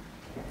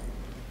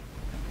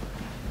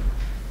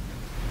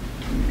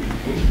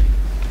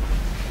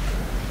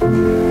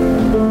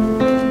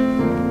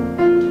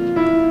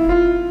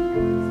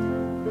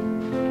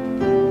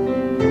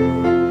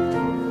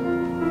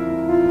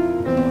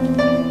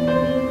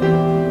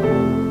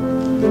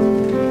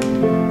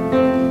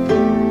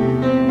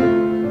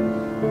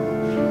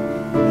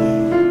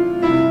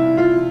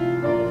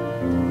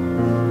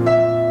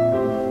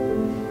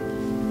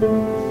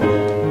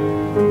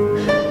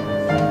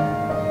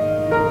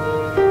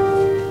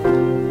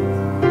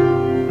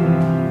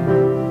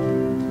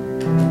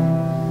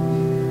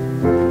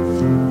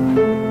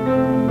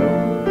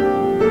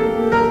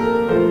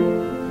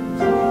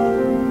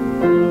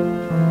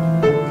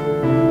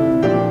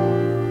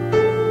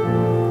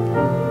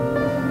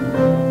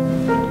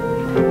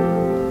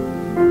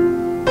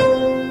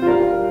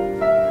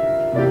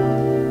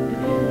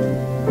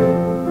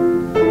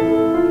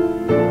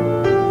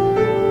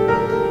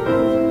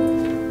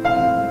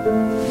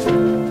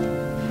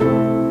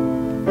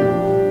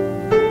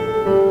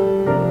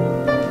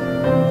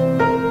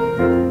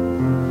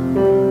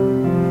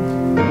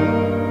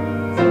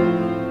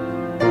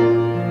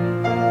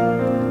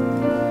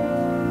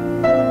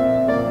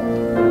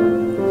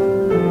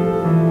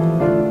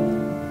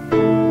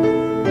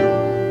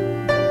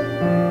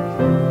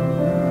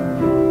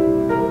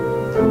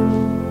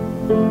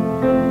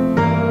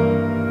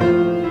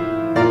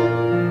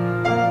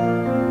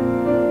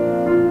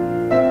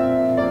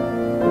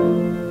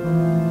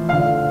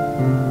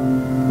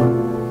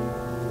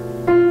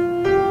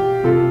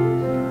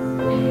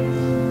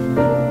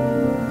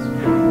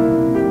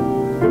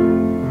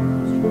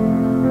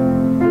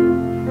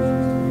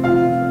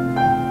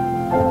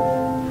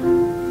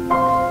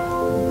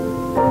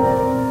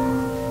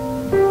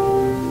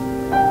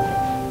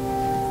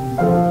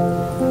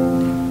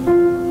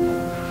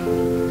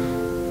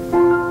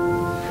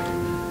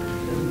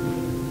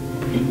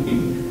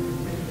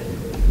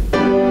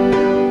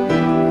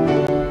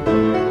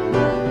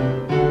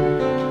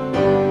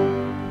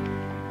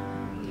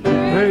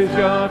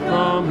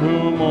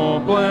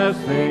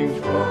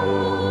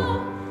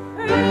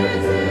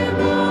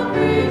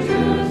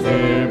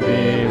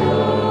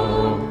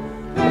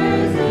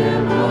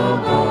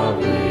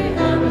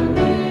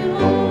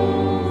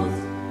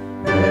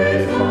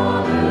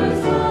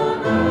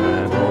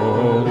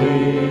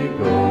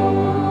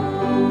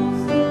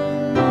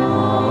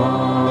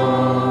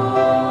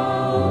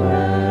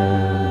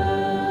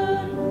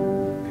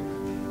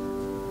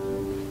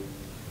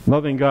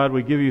 Loving God,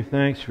 we give you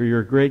thanks for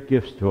your great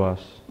gifts to us.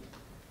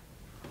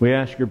 We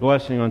ask your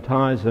blessing on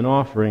tithes and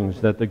offerings,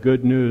 that the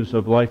good news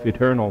of life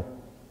eternal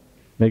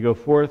may go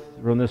forth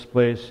from this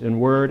place in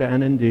word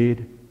and in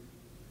deed,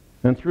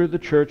 and through the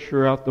church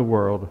throughout the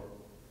world.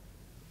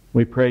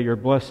 We pray your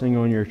blessing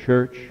on your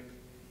church,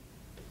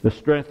 the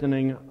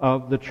strengthening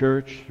of the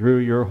church through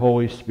your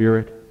Holy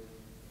Spirit.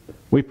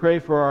 We pray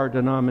for our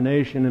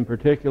denomination in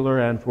particular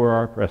and for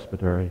our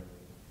presbytery.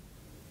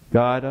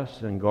 Guide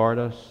us and guard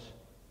us,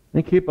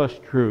 and keep us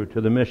true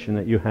to the mission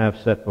that you have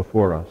set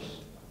before us.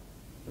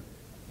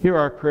 Hear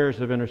our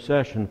prayers of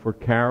intercession for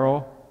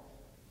Carol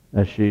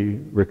as she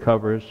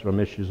recovers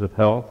from issues of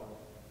health,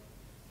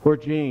 for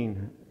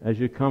Jean as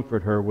you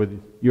comfort her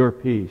with your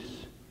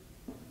peace,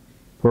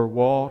 for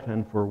Walt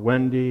and for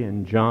Wendy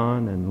and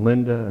John and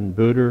Linda and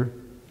Booter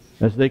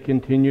as they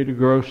continue to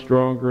grow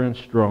stronger and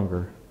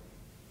stronger.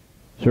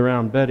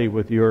 Surround Betty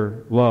with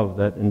your love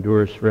that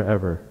endures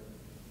forever.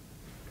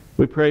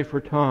 We pray for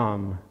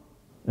Tom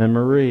and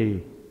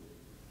Marie,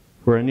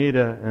 for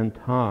Anita and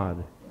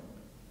Todd,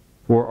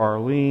 for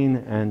Arlene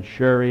and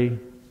Sherry,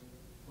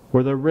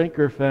 for the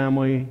Rinker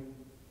family,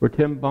 for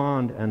Tim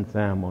Bond and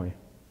family,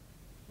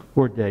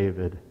 for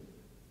David,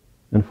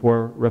 and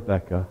for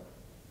Rebecca.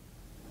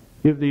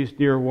 Give these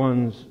dear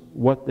ones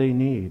what they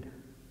need.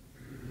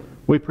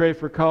 We pray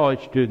for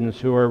college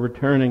students who are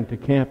returning to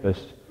campus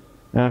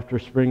after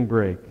spring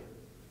break.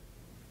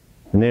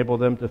 Enable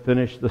them to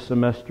finish the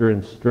semester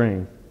in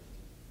strength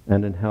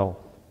and in health.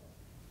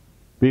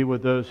 Be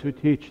with those who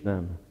teach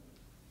them.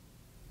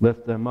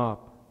 Lift them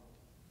up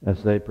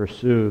as they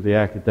pursue the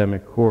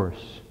academic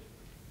course.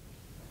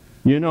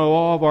 You know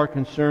all of our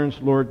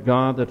concerns, Lord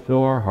God, that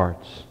fill our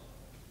hearts.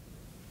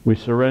 We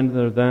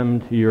surrender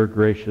them to your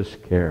gracious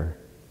care,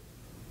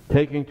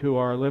 taking to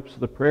our lips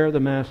the prayer the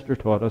Master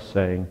taught us,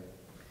 saying,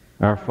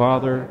 Our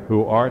Father,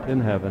 who art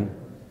in heaven,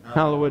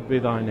 hallowed be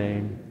thy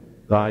name.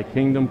 Thy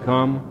kingdom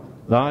come,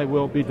 thy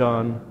will be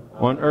done,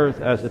 on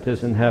earth as it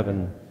is in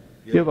heaven.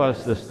 Give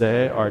us this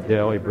day our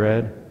daily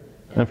bread,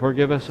 and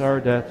forgive us our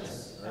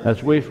debts,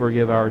 as we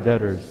forgive our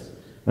debtors.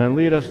 And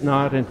lead us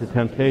not into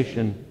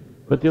temptation,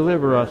 but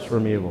deliver us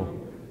from evil.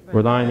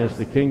 For thine is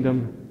the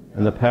kingdom,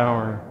 and the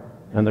power,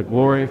 and the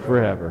glory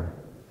forever.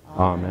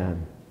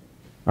 Amen.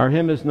 Our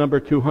hymn is number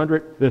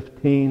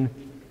 215,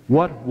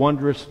 What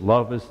Wondrous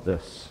Love Is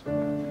This?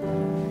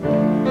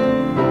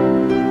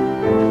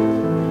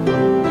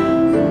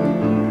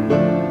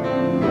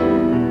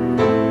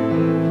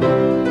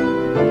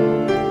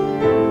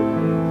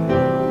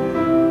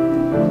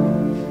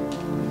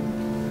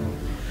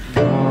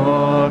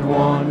 What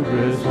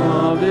wondrous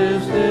love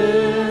is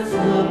this,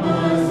 oh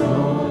my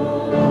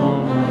soul, oh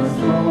my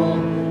soul.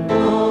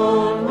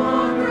 What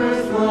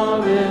wondrous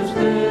love is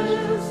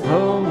this,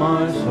 oh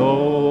my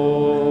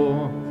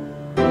soul.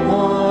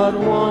 What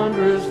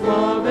wondrous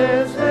love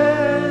is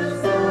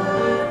this,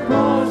 that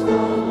caused the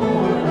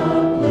Lord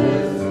of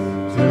bliss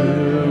to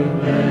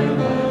live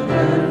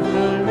and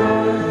to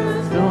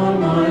rest, oh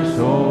my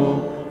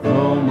soul,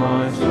 oh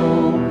my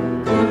soul.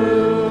 To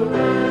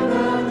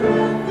live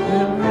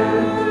and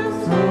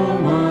rest, oh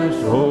my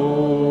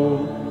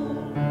soul.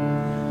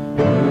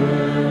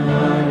 When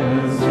I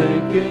am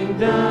sinking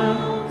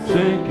down,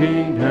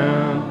 sinking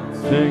down,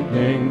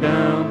 sinking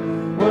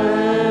down.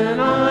 When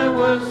I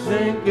was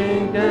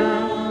sinking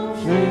down,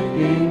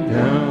 sinking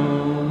down.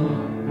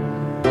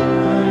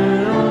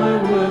 When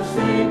I was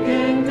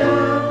sinking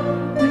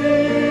down,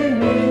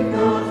 beneath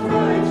God's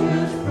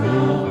righteous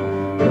brow,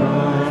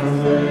 God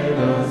laid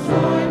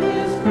aside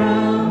his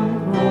crown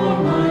for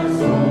my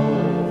soul,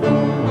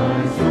 for my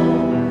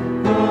soul.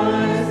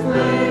 Christ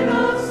laid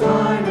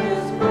aside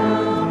his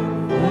crown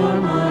for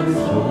my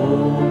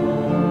soul.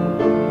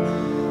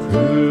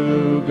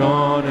 To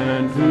God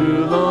and to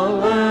the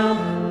Lamb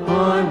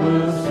I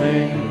will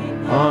sing,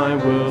 I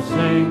will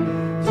sing.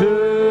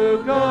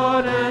 To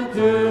God and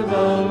to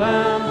the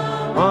Lamb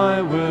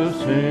I will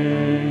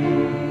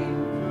sing.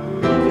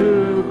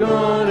 To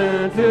God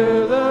and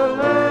to the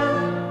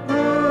Lamb,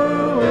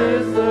 who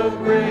is the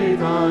great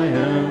I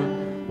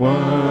am.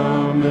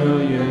 While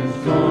millions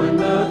join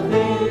the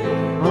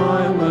theme,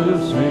 I will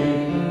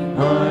sing,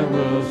 I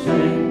will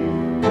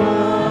sing.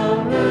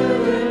 While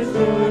millions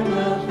join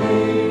the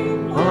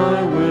theme,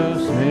 I will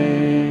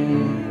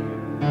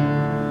sing.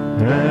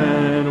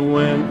 And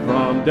when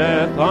from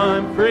death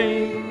I'm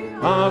free,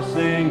 I'll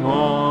sing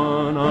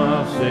on,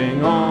 I'll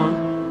sing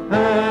on.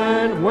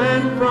 And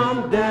when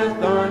from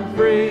death I'm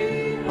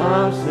free,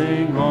 I'll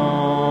sing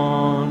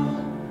on.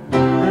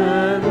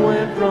 And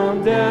when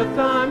from death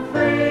I'm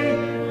free,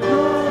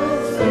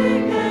 I'll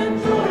sing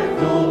and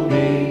joyful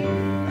be.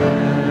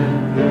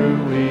 And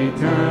through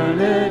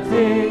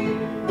eternity,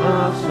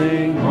 I'll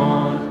sing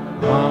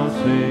on, I'll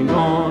sing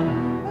on.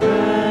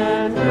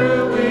 And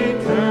through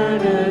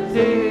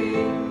eternity,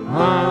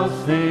 I'll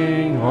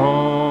sing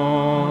on.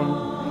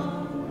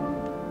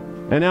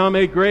 And now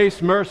may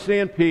grace, mercy,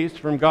 and peace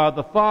from God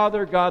the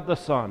Father, God the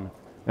Son,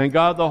 and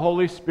God the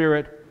Holy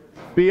Spirit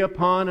be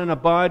upon and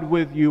abide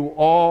with you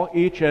all,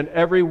 each and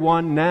every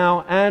one,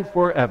 now and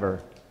forever.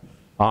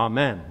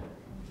 Amen.